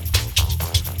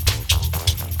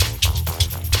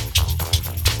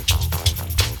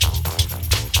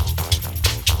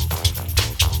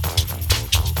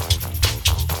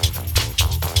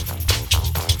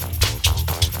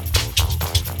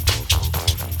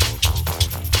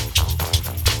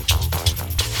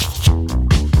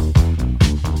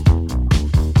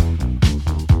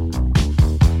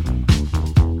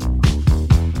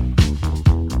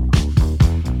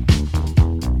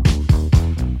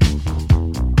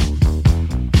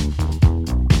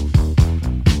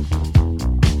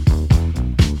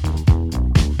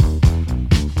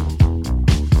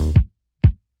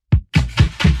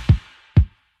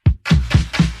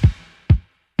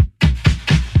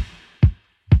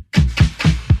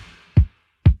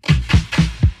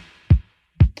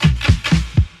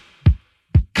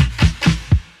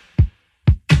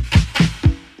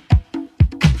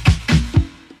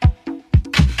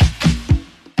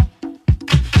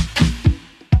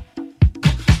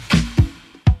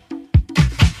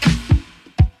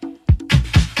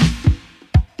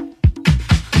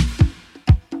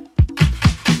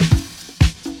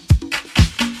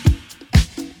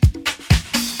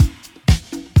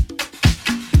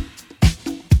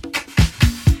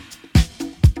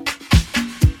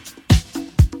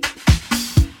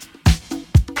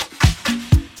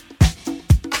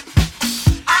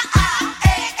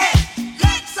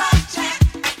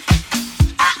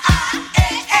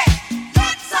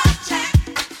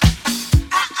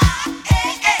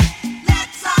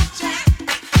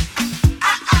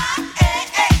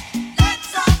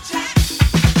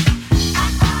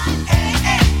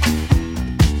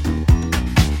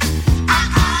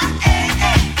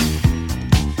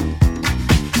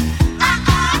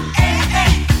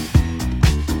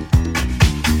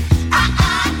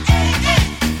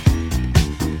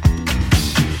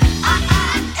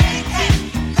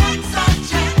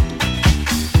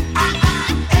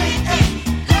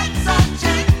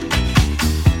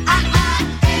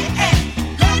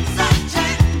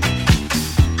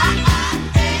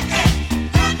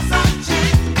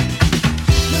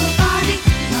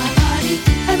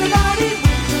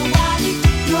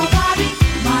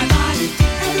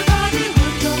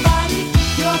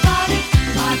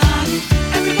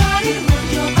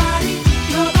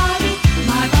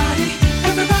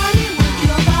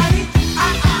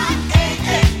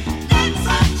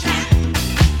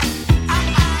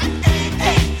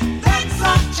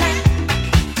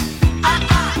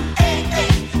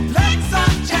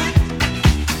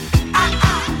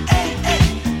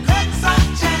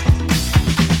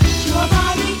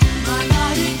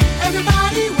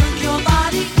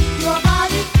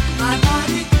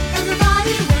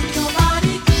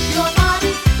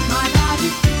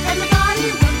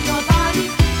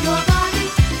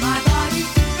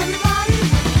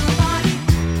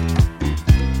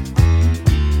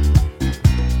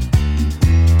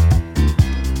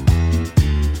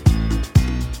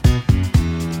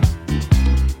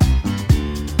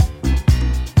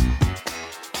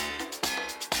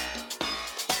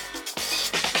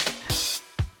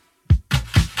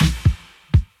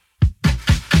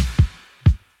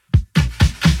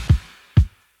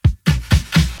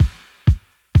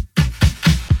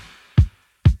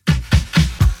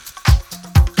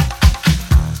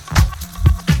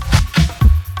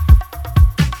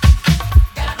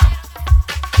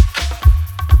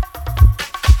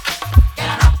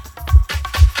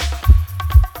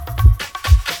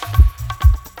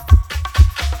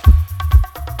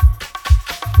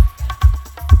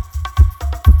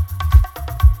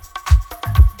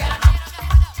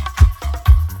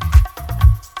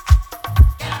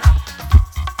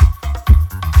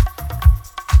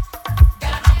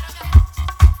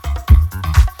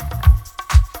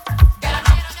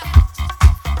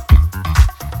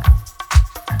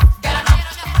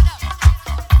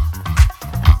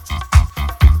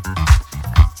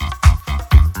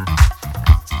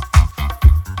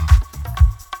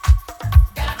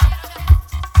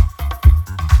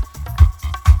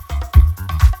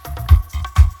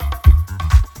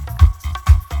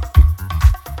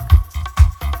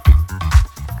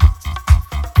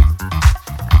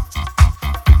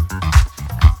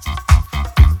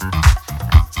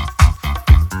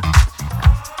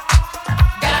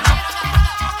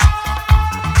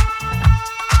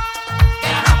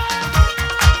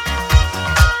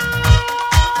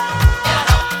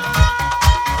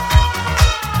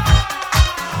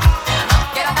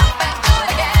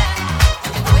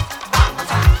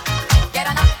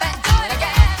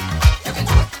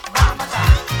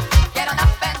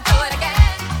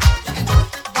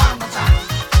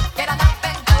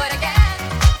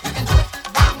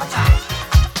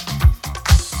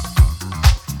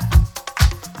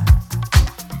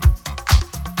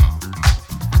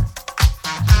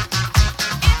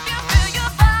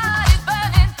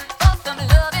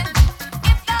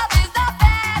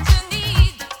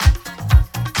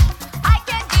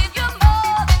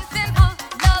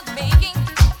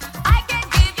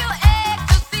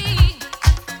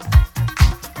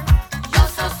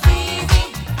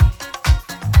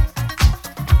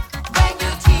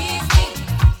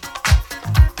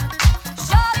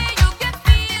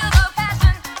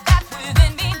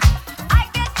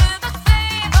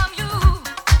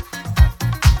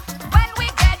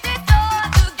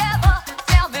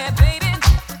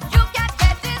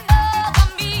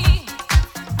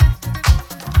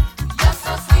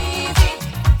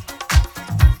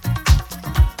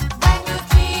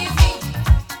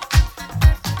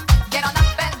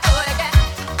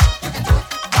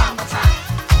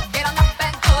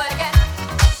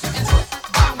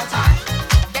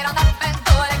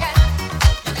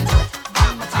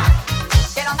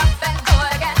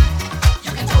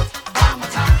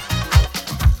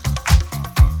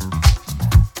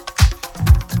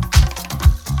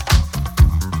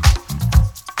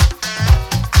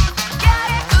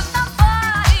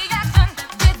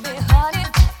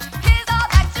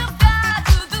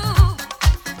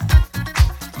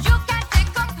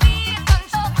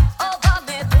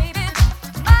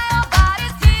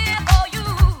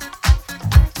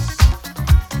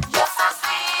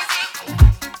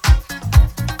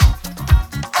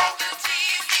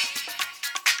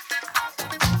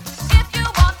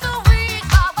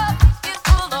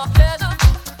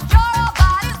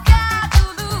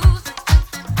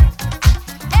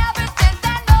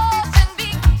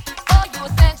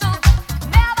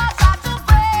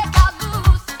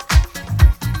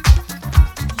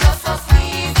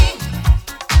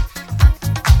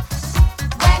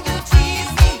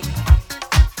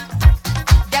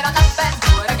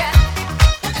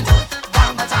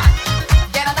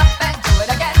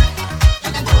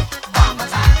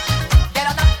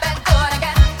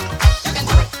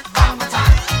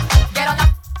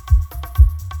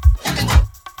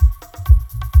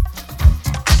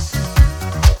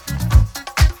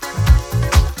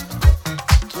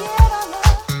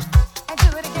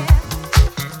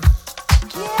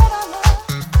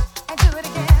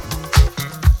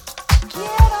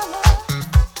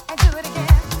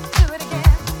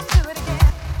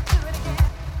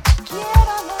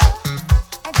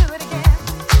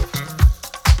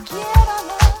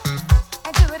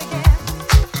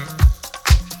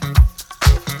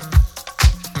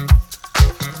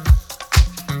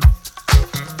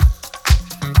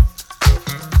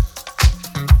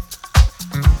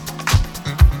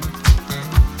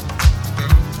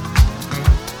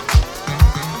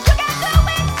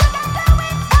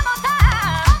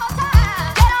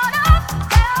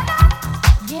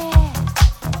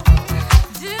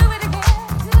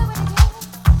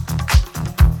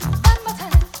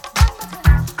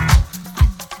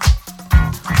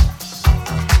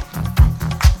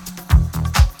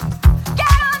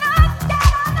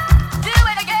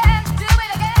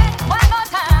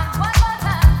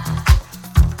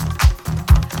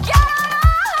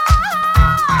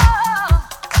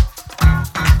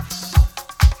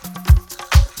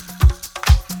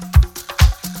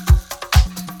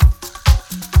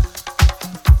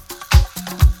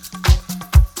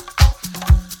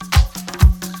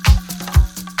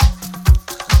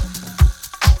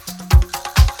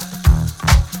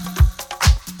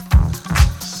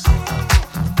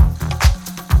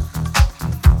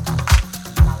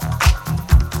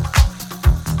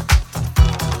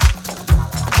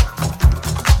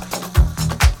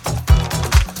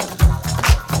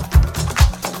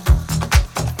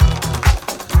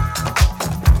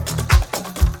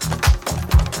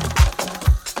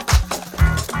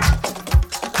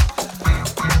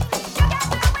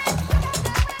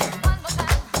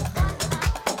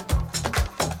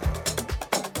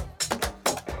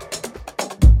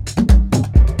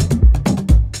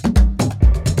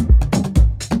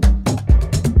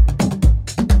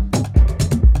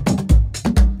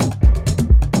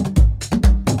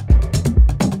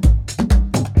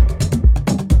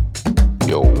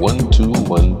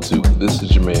 1, 2. This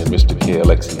is your man, Mr. K.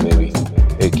 Alexi, baby,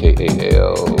 aka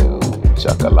L.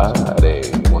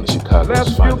 Chocolate, one of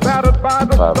Chicago's finest.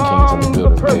 5 kings in the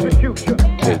building, baby.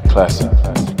 K Klassik.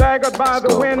 Staggered by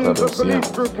the winds of police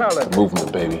brutality.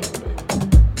 Movement, baby.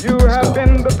 You have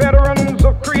been the veterans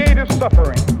of creative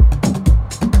suffering.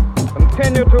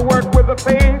 Continue to work with the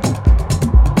faith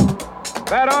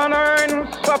that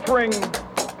unearned suffering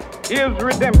is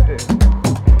redemptive.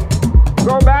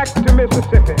 Go back to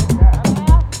Mississippi.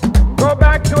 Go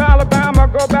back to Alabama.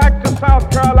 Go back to South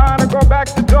Carolina. Go back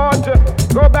to Georgia.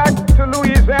 Go back to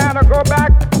Louisiana. Go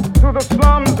back to the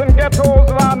slums and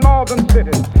ghettos of our northern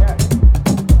cities.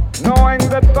 Knowing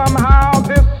that somehow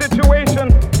this situation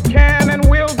can and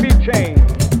will be changed.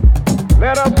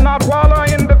 Let us not wallow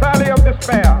in the valley of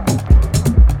despair.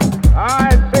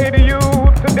 I say to you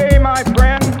today, my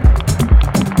friend,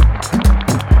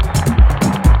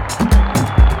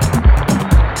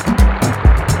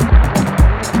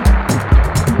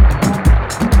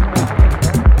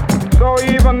 so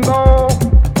even though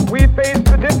we face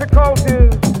the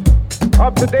difficulties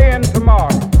of today and tomorrow,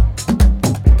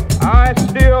 I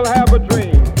still have a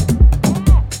dream.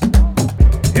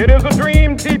 It is a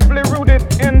dream deeply rooted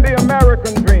in the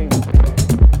American dream.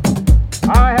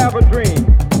 I have a dream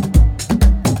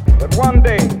that one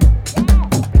day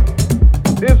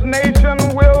this nation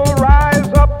will rise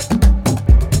up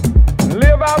and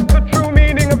live out the true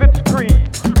meaning of its creed.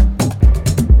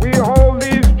 We hold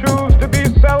these truths to be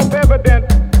self-evident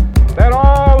that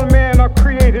all men are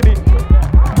created equal.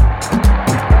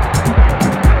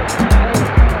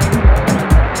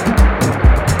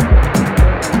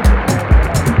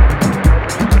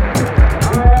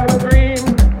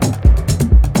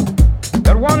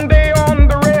 One day on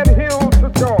the red hills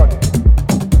of Georgia,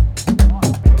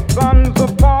 sons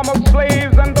of former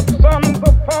slaves and the sons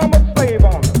of former slave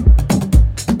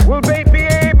owners will be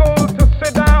able to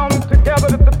sit down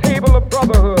together at the table of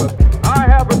brotherhood. I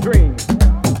have a dream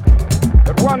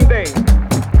that one day,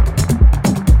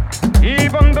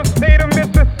 even the state of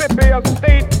Mississippi, a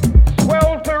state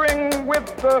sweltering with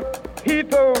the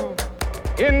heat of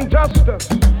injustice,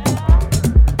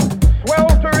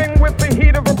 sweltering with the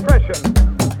heat of oppression,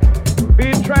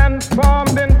 be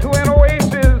transformed into an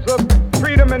oasis of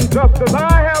freedom and justice.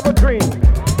 I have a dream.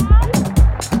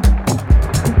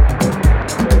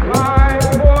 My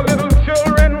poor little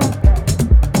children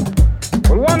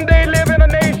will one day live in a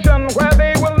nation where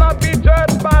they will not be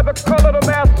judged by the color of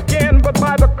their skin, but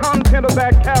by the content of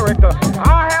their character.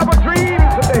 I have a dream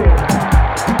today.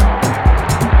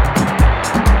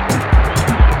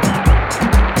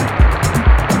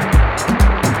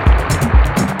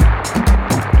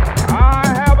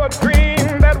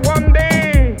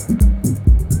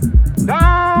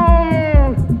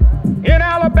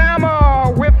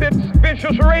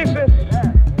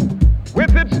 Racist,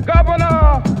 with its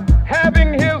governor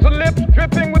having his lips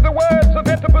dripping with the words of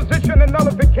interposition and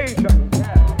nullification.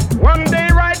 One day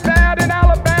right there in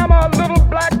Alabama, little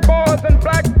black boys and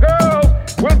black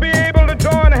girls will be able to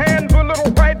join hands with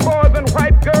little white boys and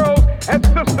white girls as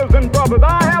sisters and brothers.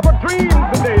 I have a dream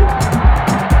today.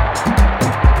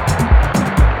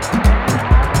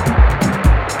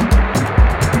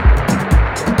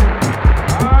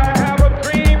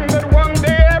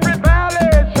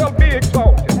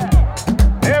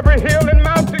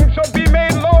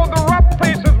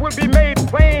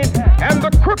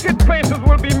 Crooked places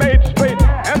will be made straight,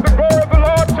 and the glory of the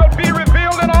Lord shall be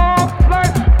revealed, and all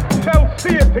flesh shall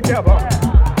see it together.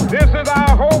 This is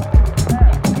our hope.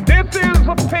 This is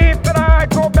a faith that I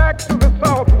go back to the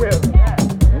South with.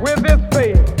 With this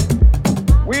faith,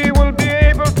 we will be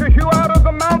able to hew out of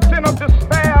the mountain of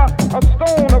despair a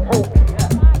stone of hope.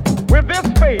 With this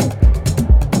faith,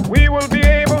 we will be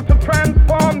able to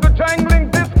transform the jangling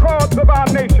discords of our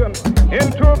nation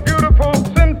into a beautiful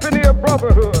symphony of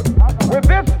brotherhood. With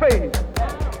this faith,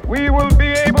 we will be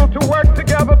able to work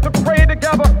together, to pray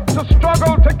together, to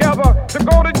struggle together, to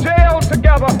go to jail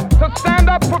together, to stand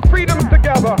up for freedom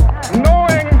together,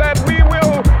 knowing that we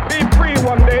will be free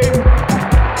one day.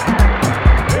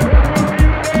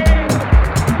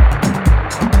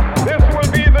 This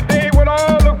will be the day when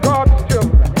all of God's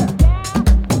children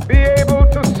be able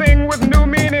to sing with new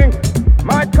meaning,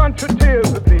 my country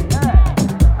tears of thee.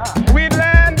 Sweet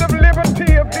land of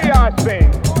liberty of thee I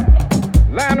sing.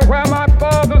 Land where my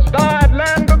fathers died,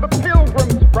 land of the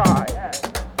pilgrim's pride.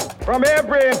 From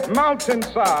every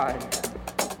mountainside,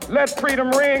 let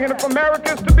freedom ring. And if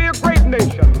America is to be a great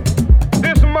nation,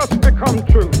 this must become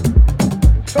true.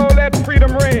 So let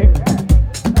freedom ring.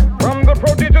 From the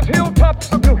prodigious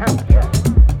hilltops of New Hampshire,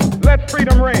 let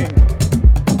freedom ring.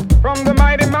 From the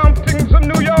mighty mountains of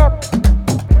New York,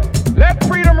 let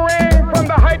freedom ring. From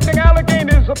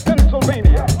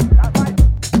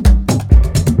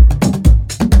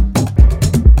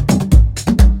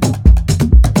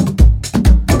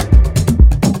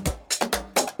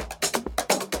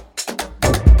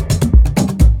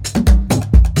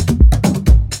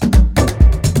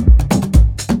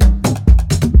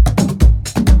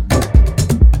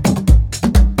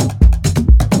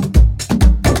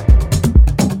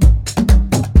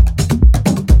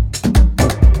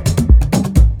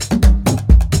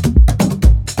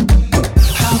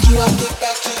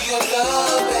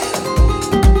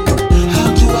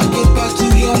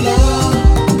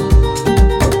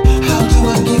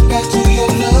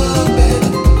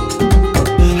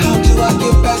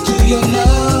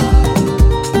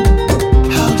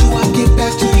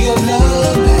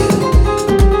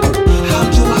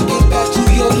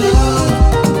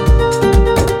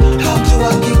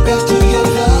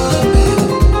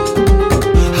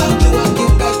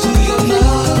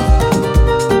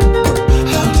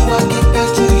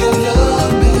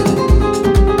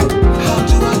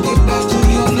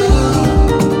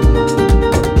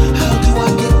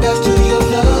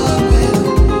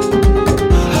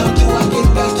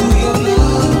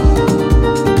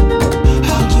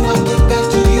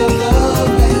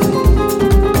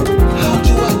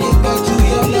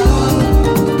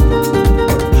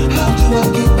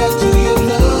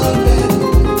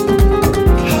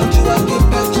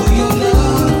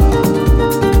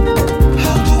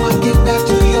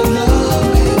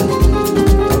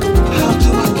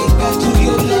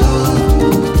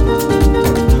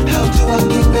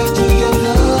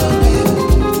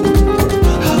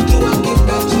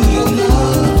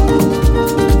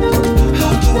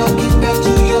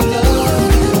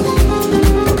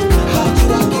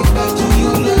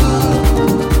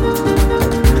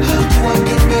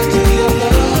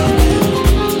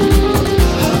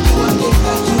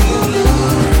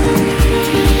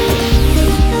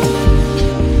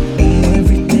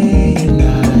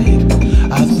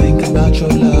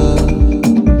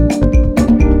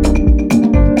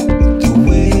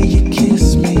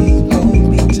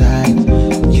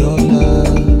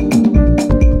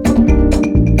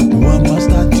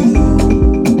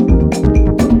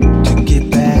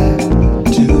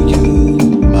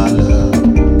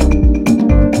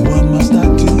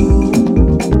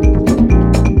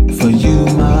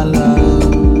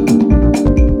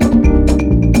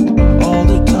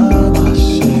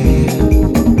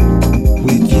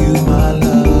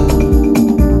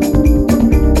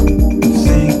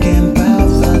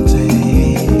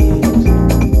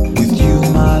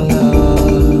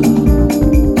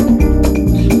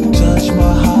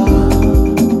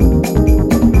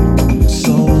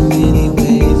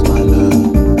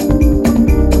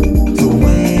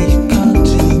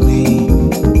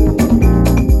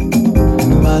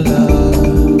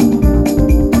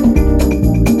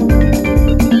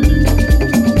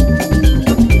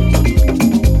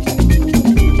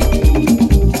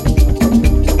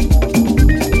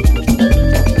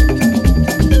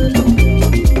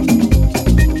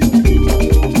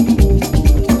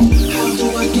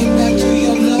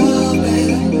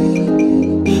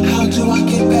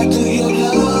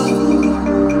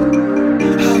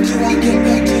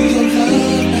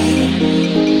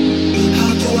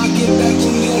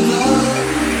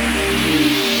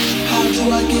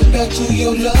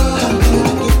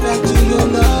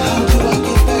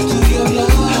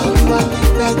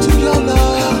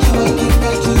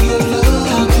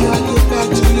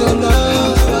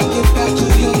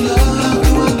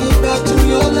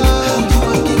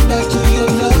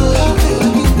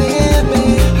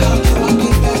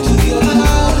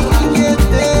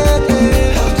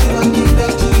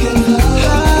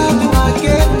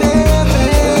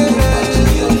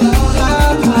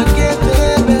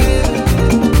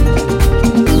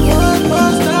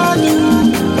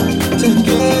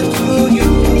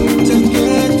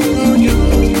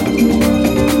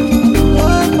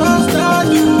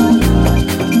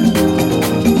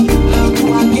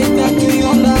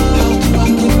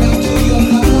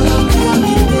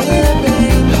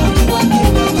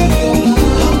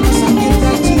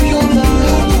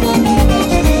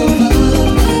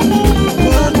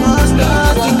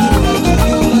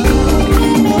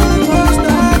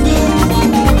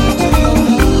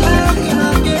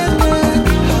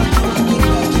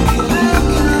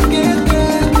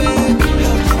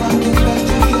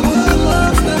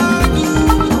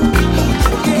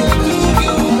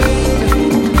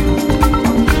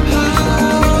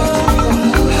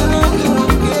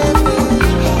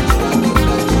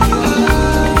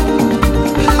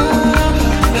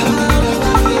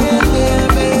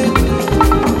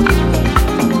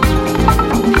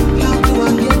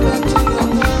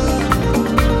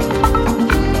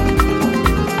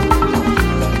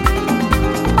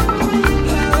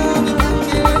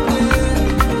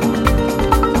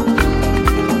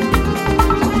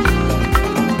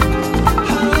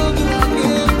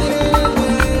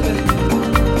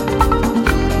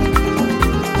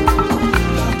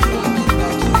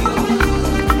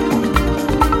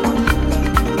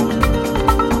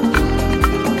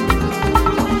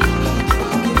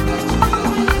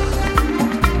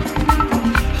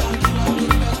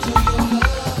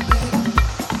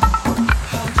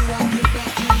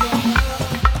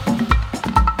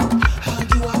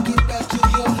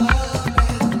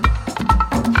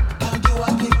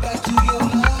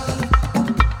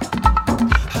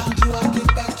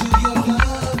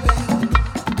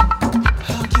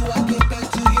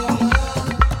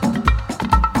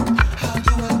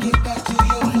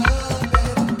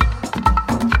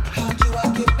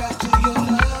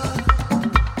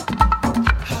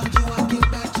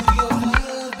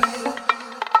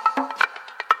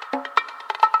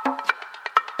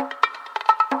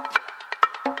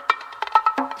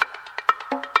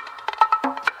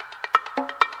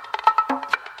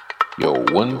Yo,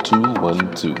 1 2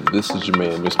 1 2. This is your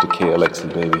man, Mr. K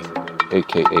Alexi, baby,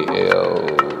 aka El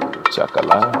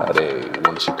Chocolate,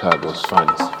 one of Chicago's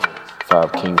finest.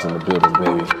 5 kings in the building,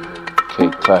 baby. K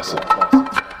Klassik.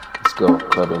 Let's go,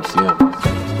 Club MCM.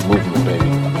 Movement, baby.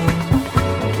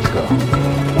 Let's go.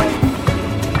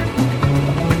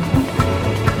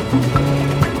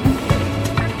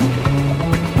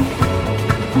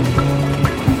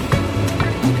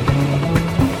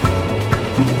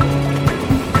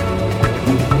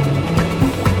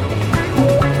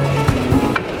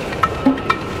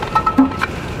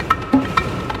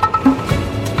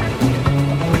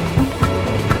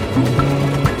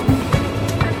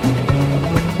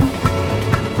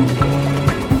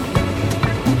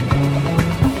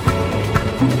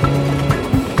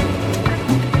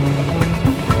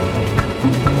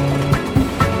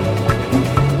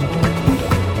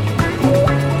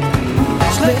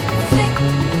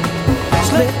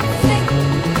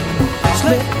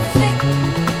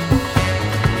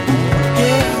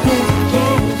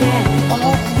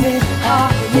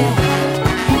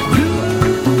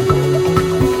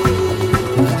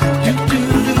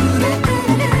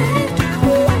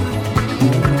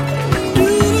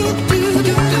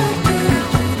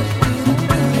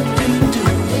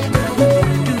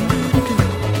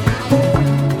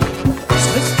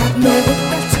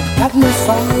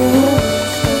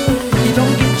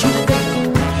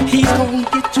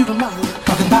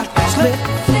 talking about slick.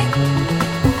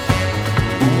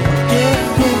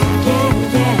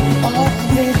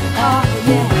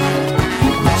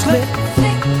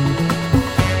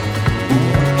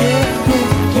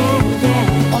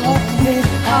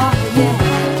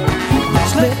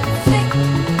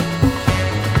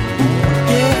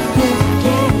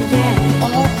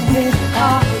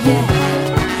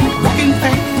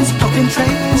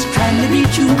 Trying to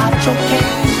beat you out your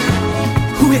cage.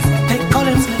 Who is it? They call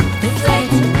him Slick.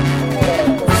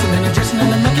 Listen and adjusting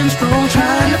and looking strong,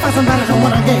 trying to find somebody that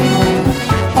wanna game.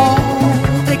 Oh,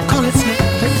 they call it Slick.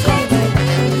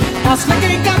 Now Slick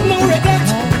ain't got no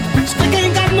regrets. Slick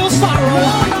ain't got no sorrow.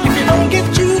 If he don't get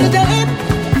you today,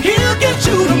 he'll get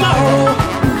you tomorrow.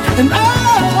 And oh,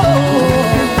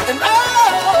 and oh,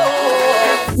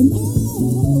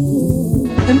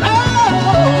 and oh,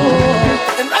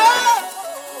 and oh.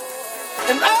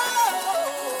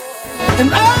 And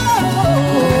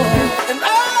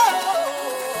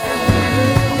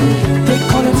they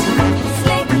call him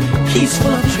Slick. He's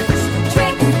full of tricks.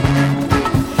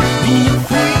 Be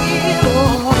afraid, oh.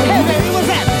 Hey baby, what's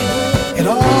happening? It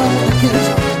all depends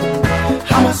on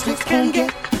how much Slick can get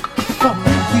from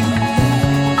you.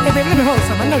 Hey baby, let me hold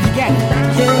some. I know you got it.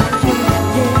 Yeah.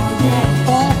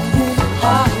 Oh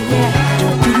yeah.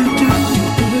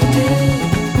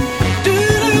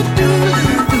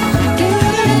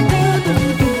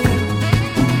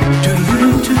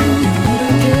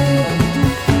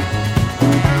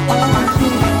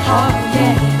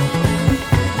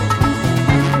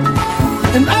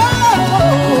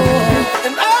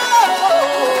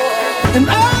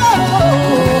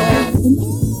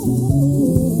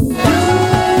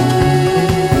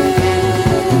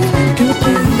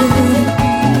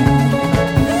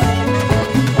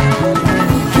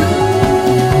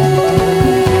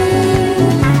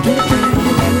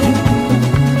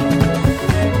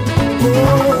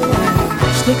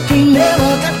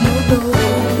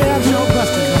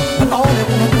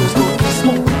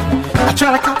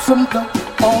 Try to cop some dough.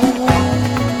 Oh,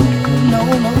 no.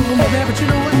 Hey, but you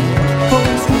know what?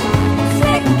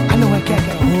 I know I can't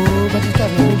get a whole bunch of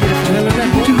stuff. Let me get it from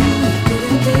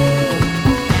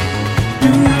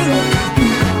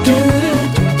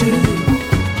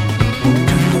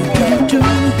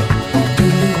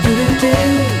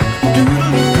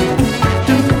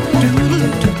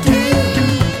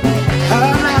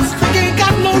Slick ain't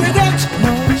got no regrets.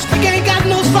 Slick ain't got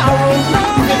no sorrow.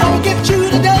 They don't get you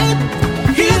today.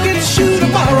 He'll get you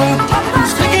tomorrow.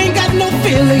 Slick ain't got no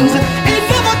feelings. Ain't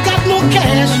never got no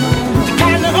cash. The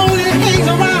kind that only hangs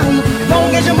around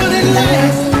long as your money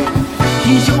lasts.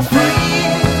 He's your friend.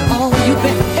 Oh, you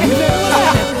bet.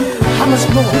 How much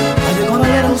more are you gonna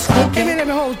let him smoke? Give me that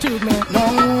whole tube, man. No.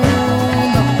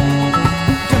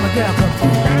 Tell my girl come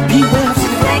through. Beware of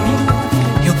Slick.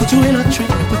 He'll put you in a trick.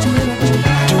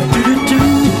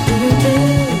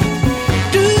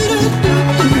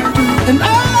 And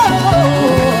oh,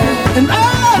 and oh,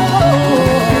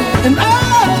 and oh,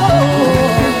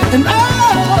 and oh.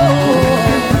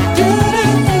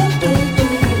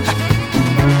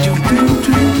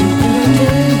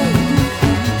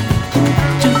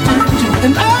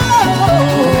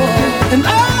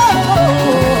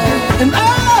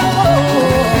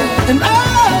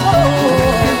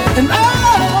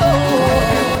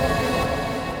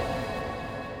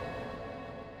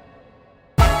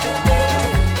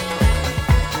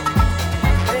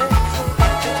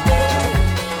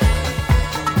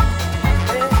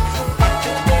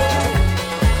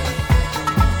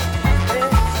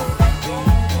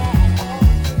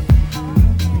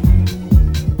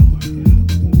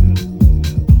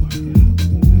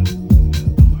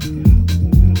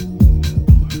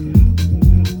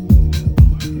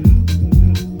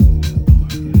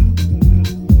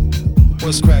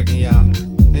 What's cracking, y'all?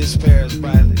 This Paris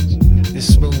Brightledge.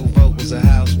 This smooth vocals of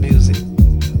house music.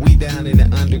 We down in the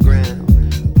underground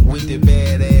with the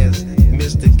badass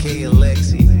Mr. K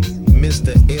Alexi,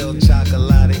 Mr. L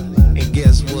Chocolate, and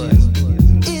guess what?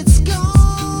 It's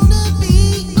gonna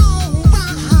be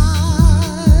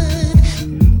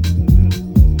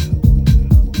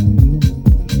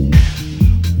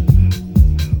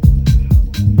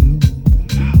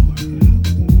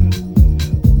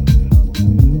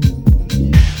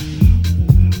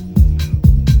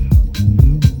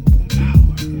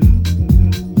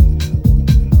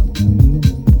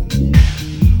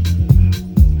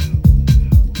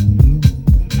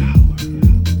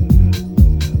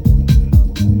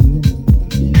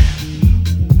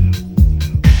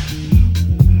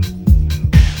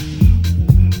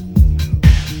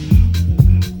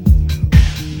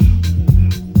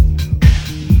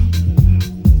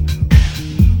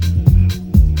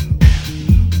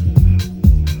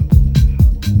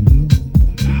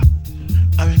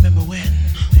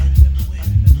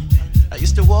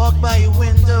used to walk by your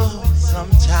window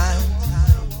sometimes,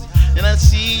 and I'd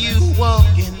see you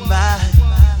walking by,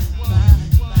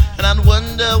 and I'd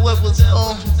wonder what was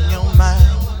on your mind.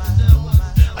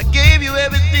 I gave you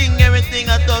everything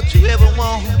I thought you ever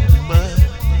wanted, but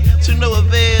to no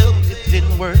avail, it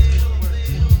didn't work.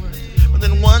 But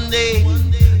then one day,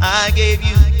 I gave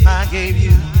you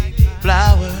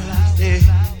flowers, yeah.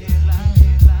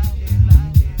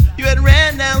 You had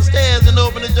ran downstairs and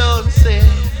opened the door and said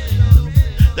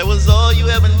that was all you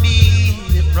ever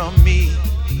needed from me.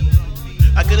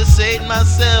 I could have saved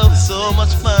myself so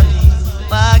much money.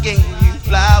 I gave you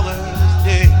flowers,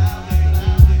 yeah.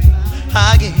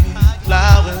 I gave you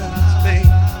flowers, babe.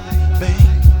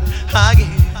 I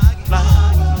gave you flowers.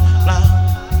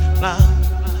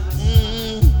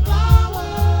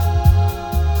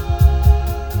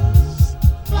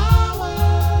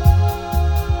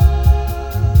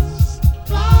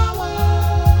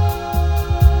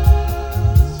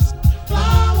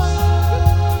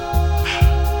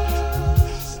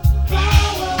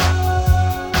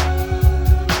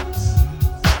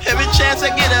 Chance I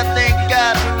get, I thank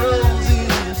God for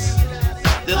roses.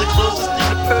 They're the closest thing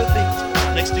to perfect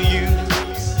next to you.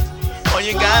 All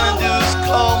you gotta do is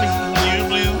call me when you're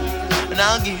blue, and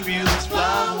I'll give you these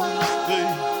flowers,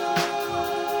 babe.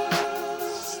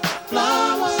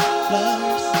 Flowers,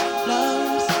 flowers,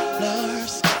 flowers,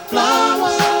 flowers,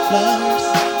 flowers, flowers,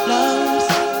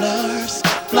 flowers,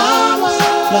 flowers,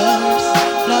 flowers,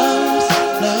 flowers,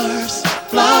 flowers,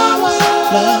 flowers,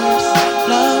 flowers, flowers,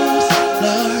 flowers,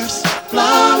 flowers.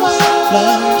 Flowers,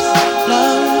 flowers,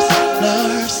 flowers,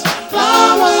 flowers,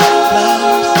 flowers,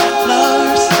 flowers,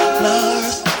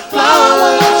 flowers, flowers,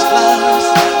 flowers,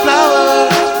 flowers,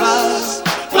 flowers,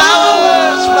 flowers, flowers,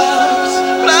 flowers,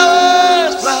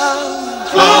 flowers,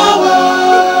 flowers.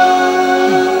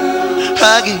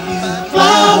 I gave you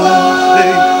flowers,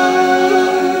 babe.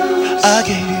 I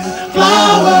gave you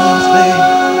flowers, babe.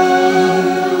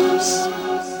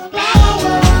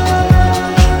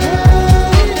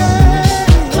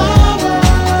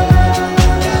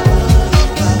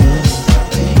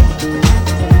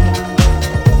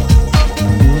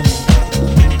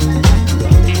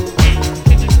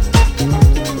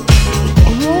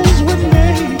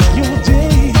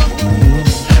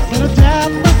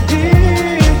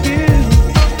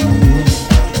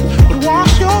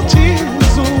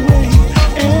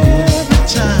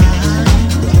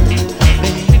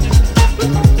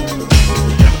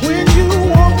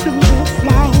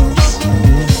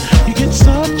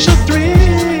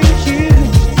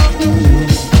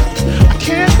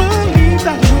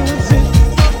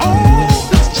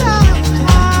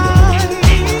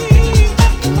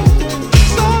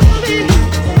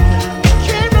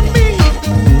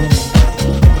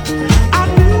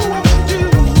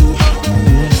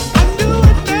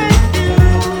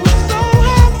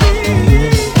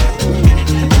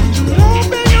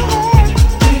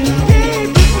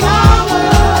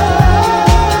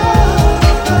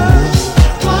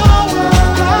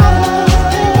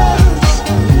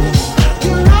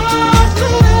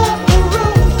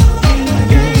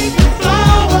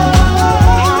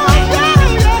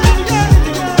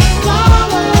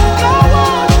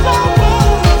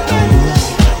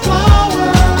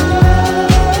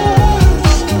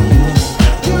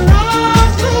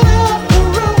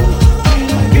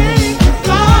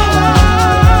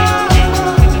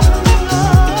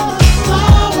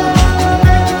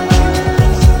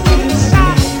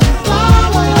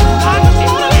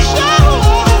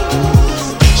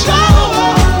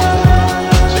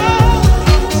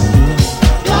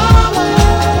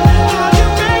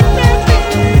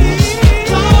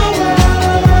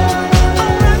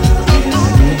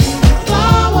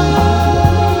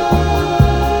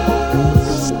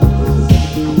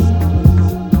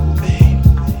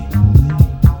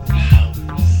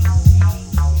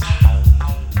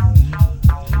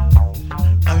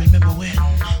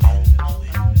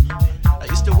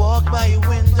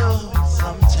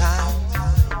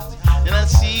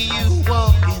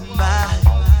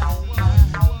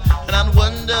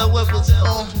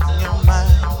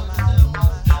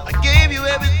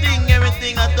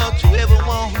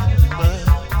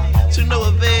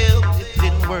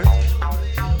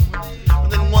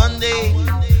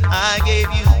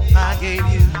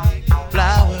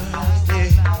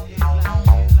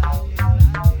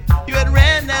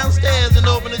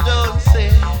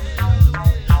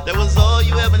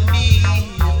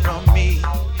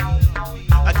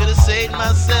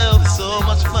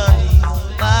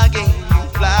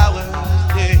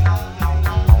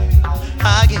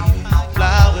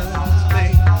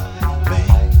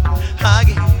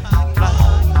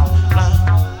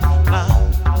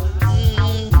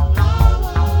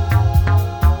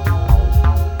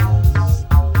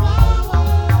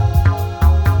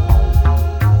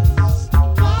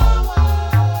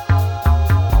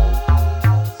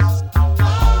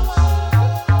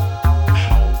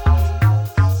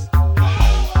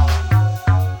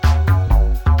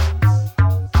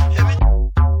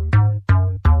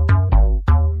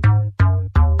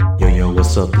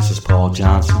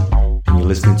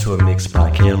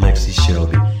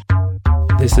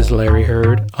 is Larry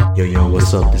Heard. Yo,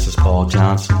 what's up? This is Paul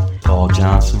Johnson. Paul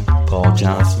Johnson. Paul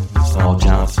Johnson. Paul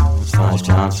Johnson. Paul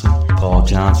Johnson. Paul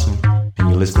Johnson. And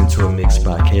you're listening to a mix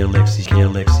by Alexi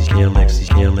Shelby.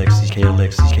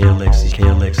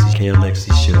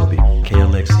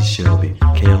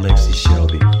 Alexi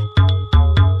Shelby.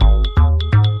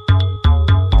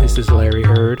 This is Larry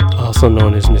Heard, also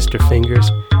known as Mr. Fingers,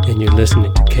 and you're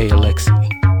listening to Alexi.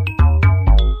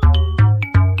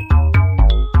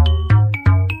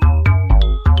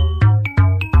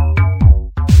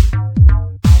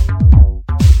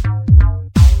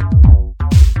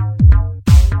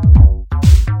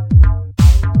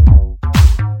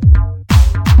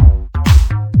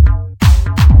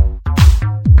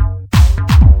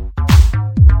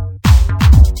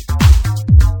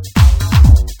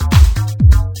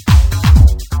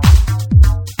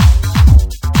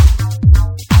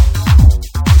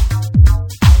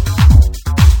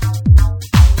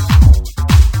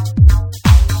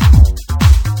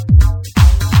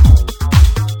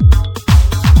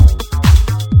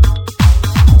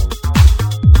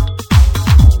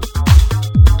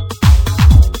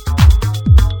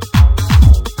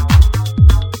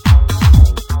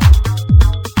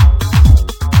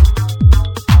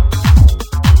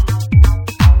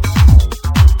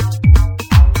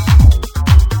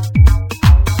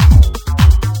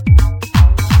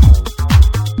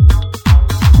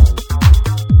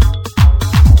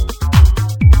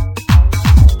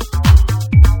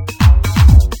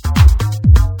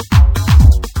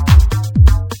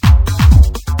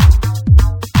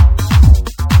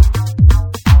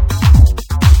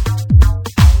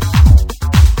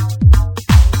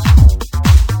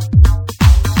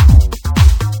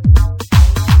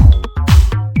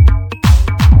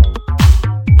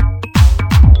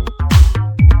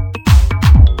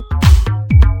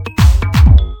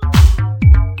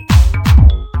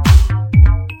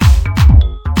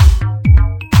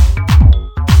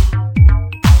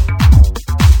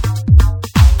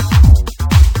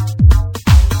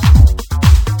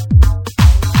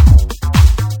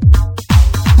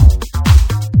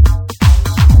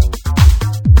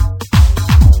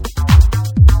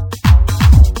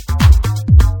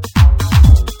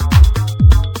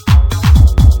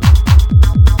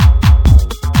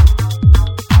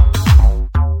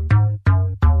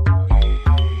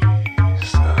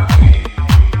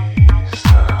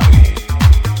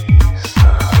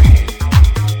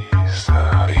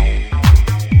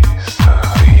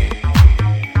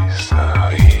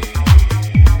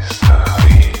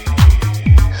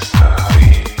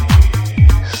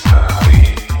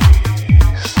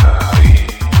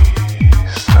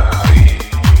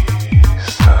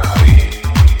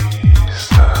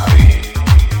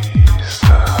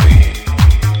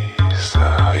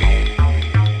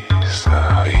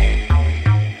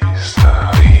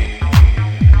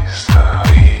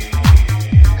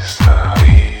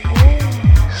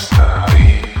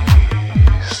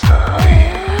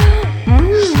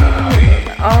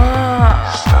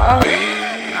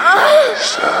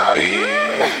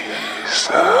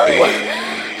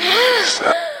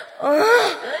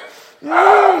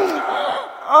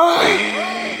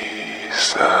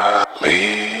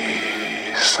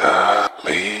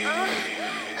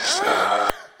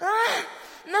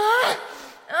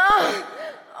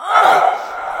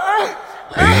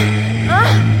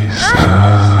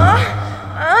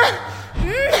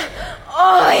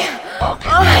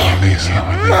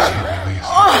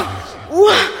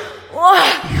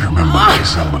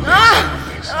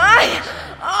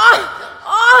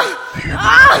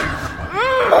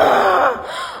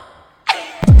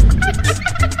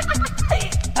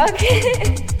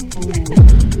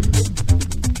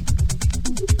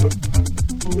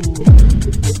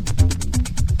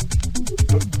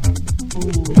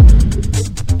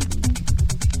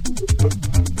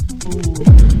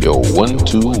 Yo, 1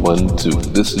 2 1 2.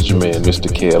 This is your man, Mr.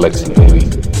 Alexi, baby,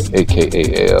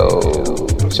 aka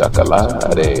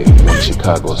Chocolate, one of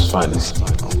Chicago's finest.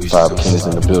 5 Kings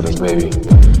in the building, baby.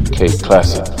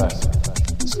 Klassik.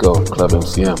 Let's go, Club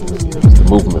MCM. It's the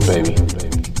movement, baby.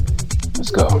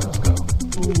 Let's go.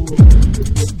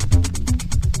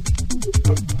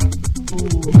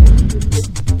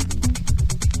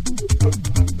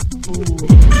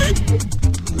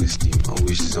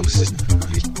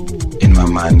 In my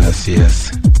mind, I see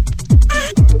us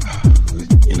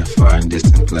in a far and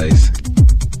distant place.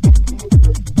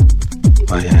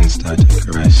 My hands start to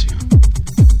caress you,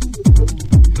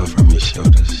 go from your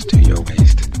shoulders to your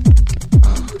waist.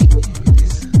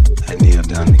 I kneel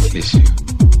down to kiss you.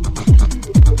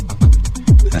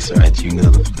 That's right, you know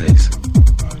the place.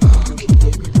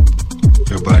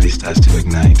 Your body starts to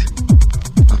ignite.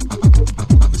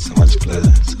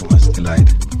 boy's delight.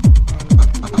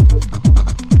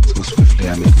 So swiftly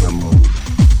I make my move.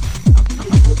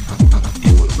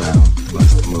 Inward bound,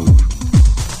 bust the move.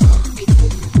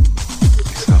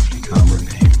 We softly calm her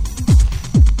name.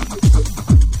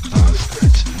 Claws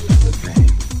scratch, I love the pain.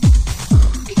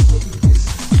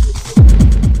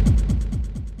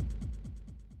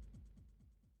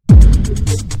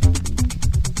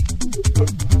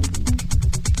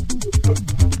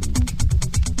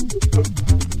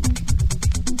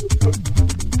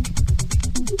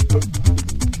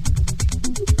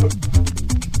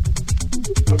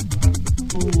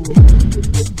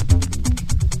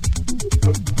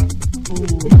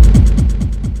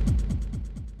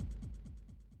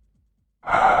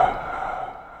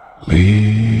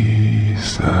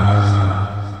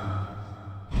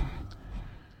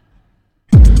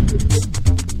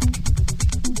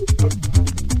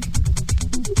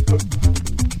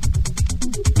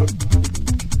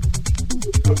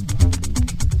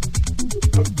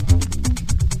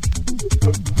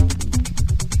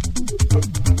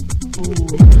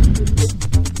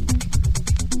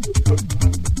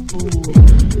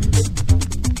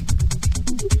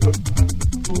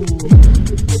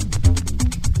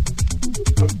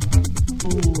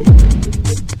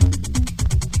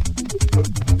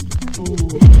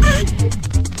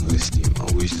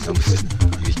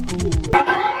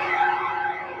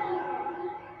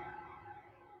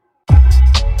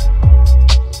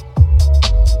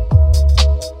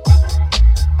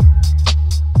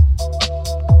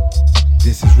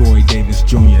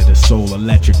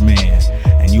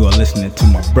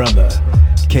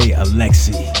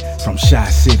 Alexi from Shy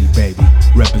City, baby.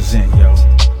 Represent, yo.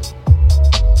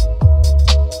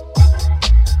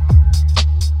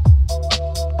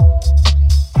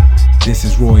 This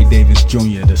is Roy Davis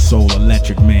Jr., the Soul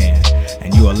Electric Man,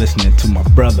 and you are listening to my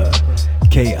brother,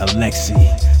 K.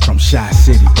 Alexi from Shy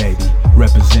City, baby.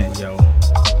 Represent, yo.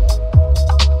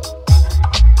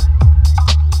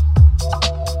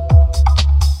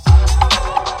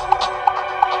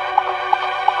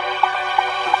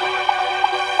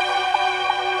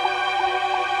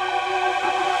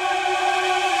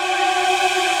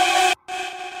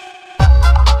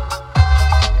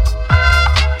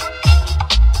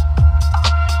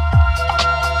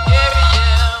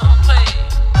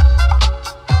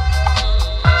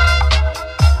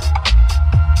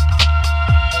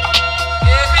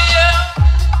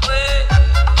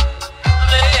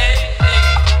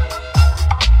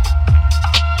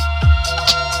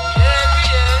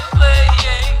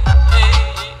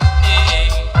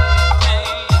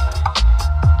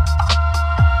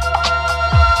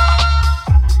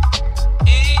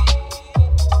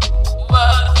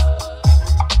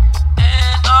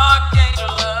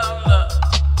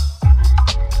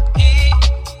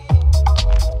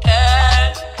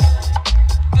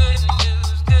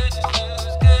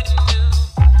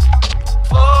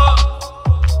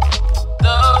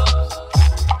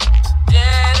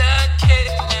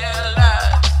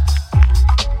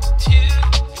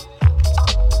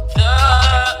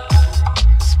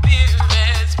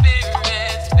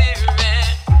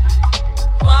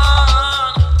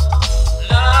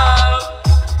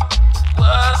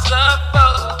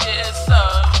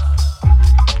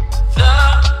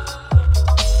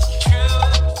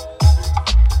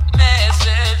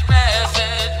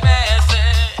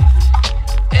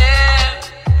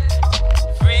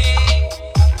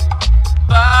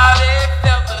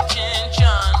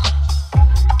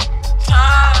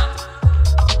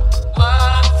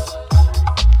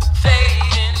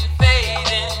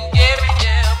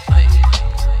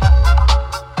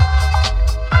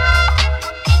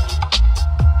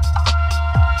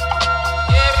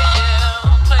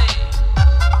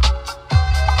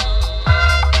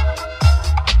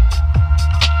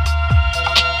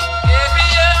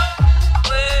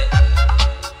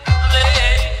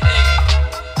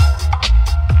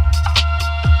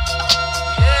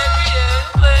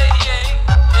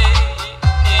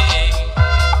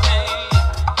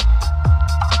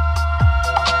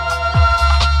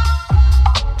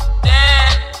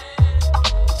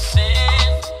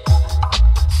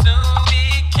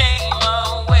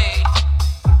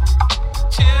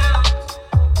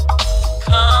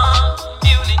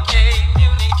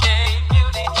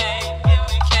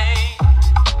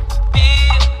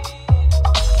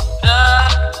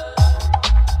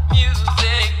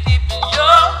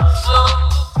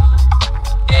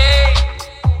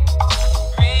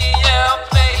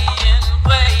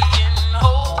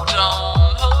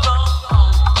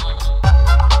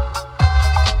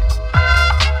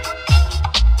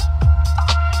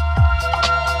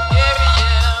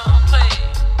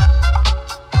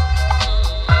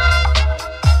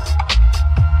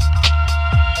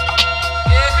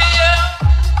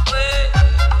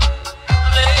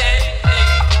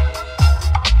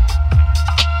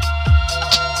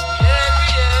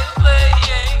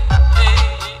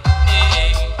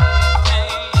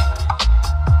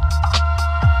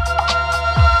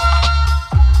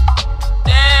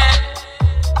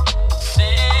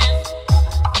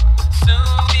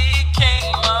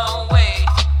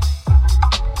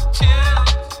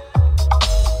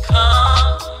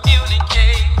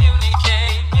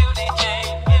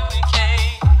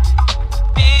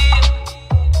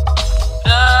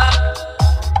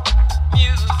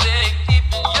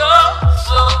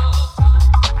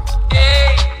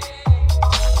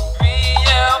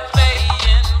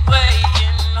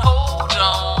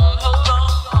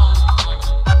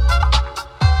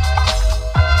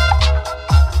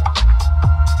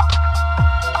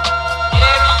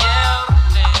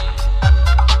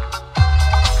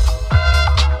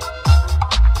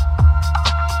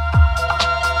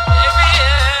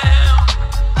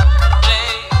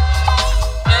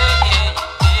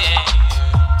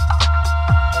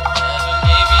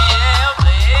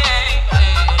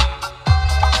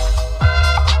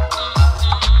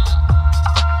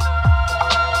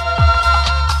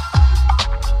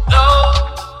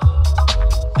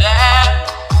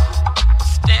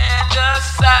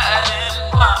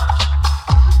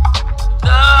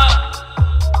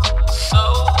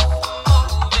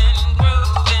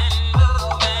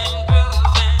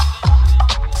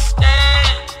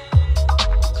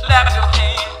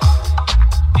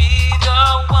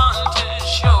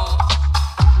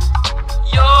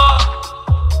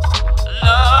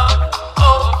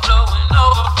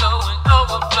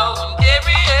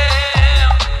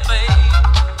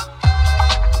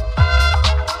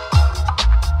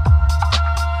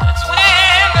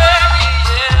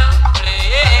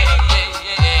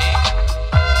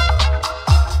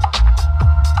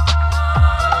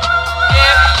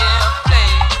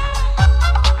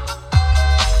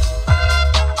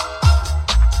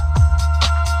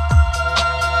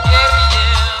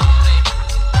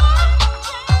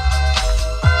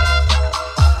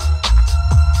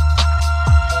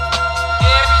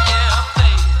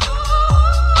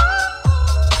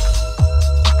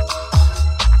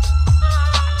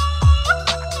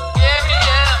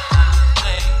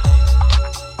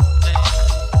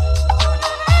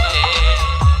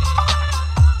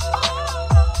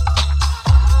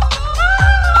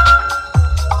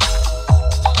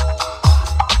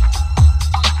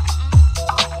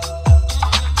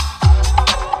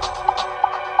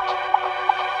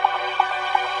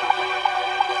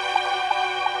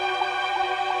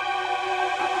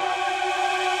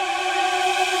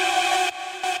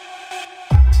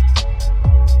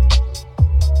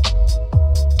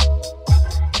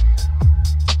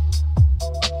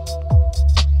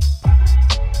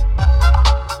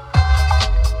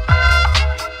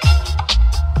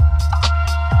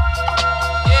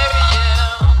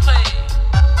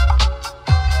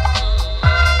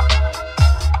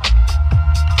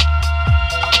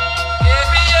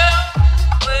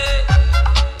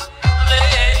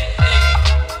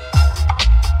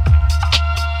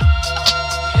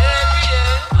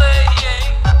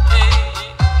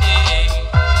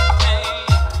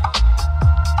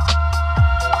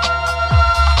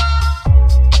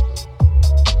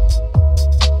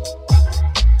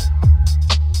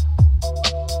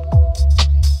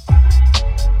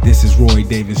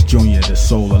 Davis Jr., the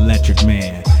Soul Electric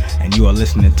Man, and you are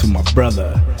listening to my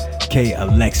brother, K.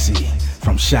 Alexi,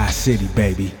 from Shy City,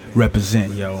 baby.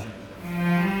 Represent, yo.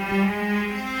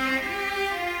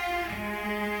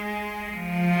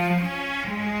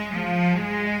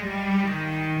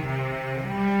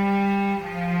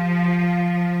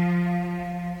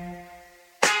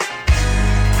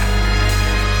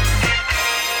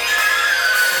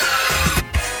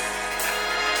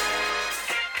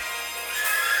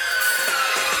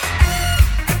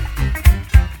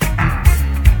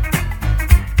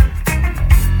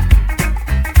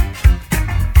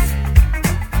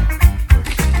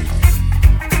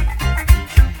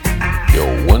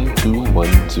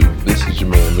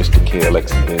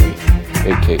 Alexi, baby,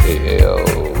 a.k.a.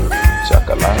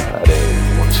 Chocolate,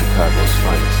 one of Chicago's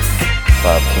finest.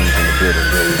 5 kings in the building,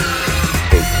 baby.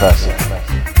 Hey, Klassik.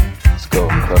 Let's go,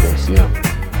 Club MCM.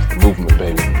 It's the movement,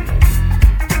 baby.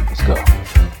 Let's go.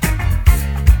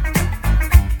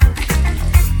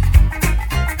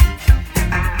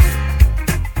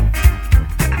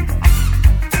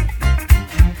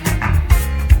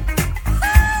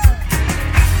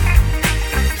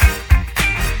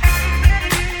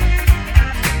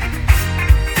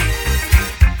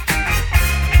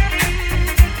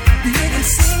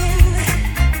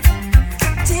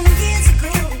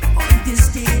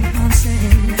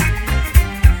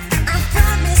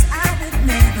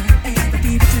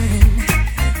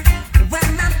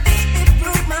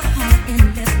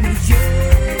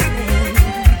 Yeah.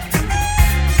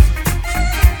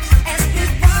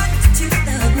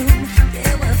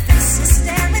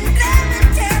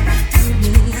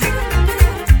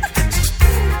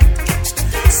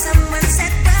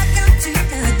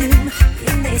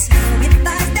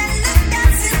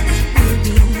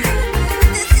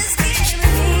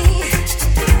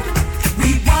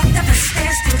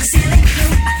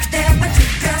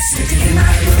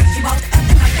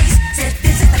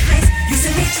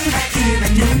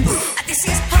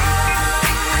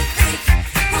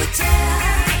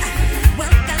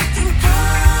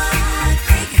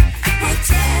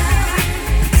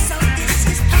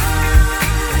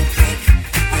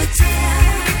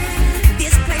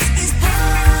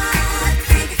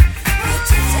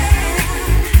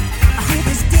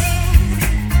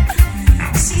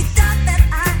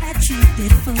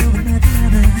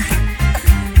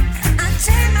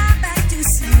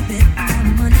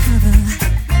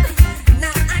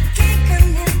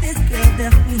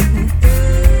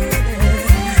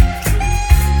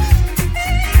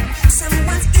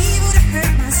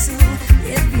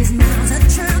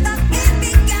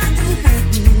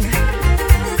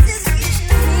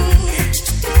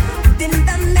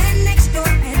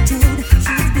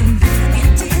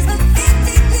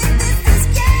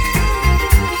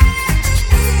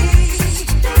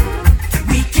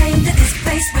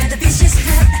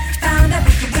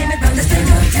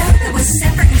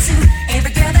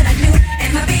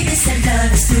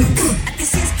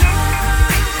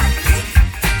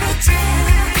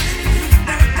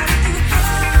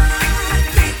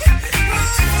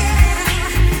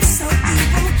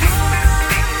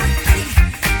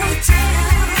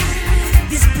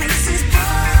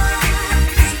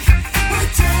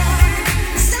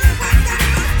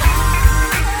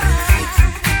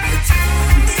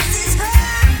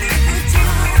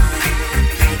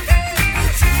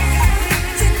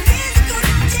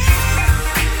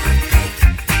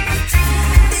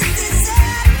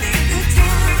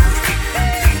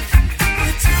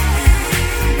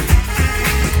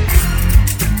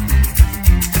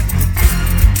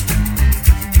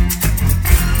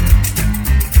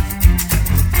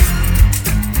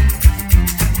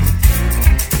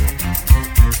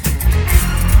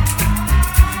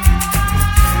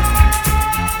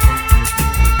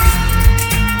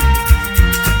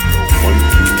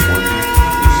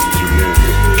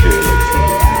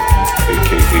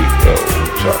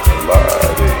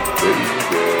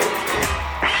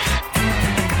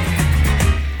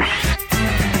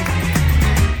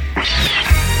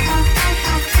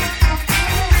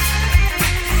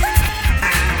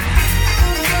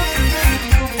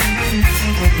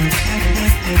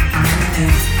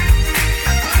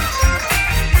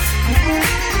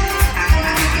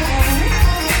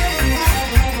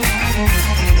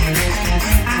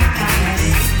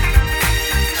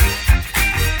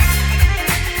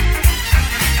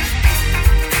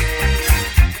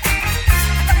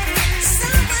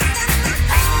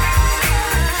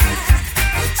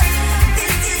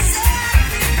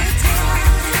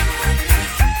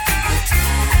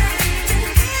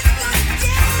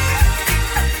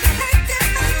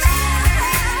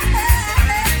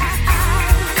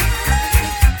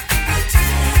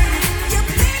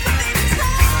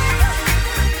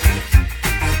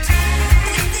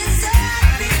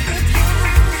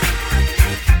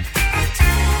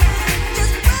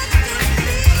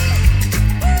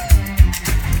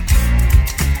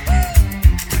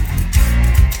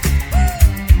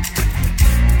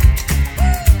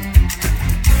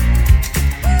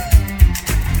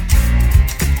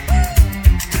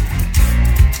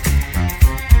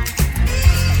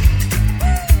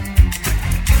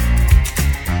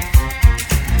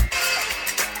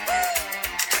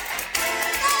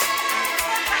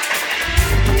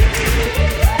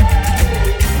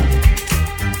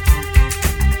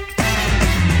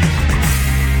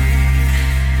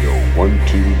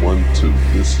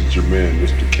 This is your man,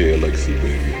 Mr. K. Alexi,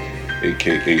 baby.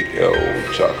 A.K.A. El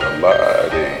Chocolate,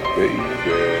 baby.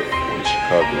 One of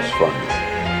Chicago's finest.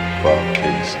 5K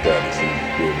status in the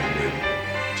building, baby.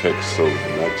 TecSoul,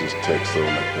 not just TecSoul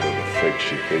like that other fake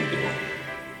shit they doing.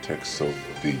 TecSoul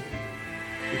the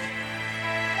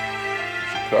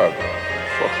Chicago.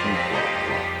 Fuck you,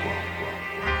 bro.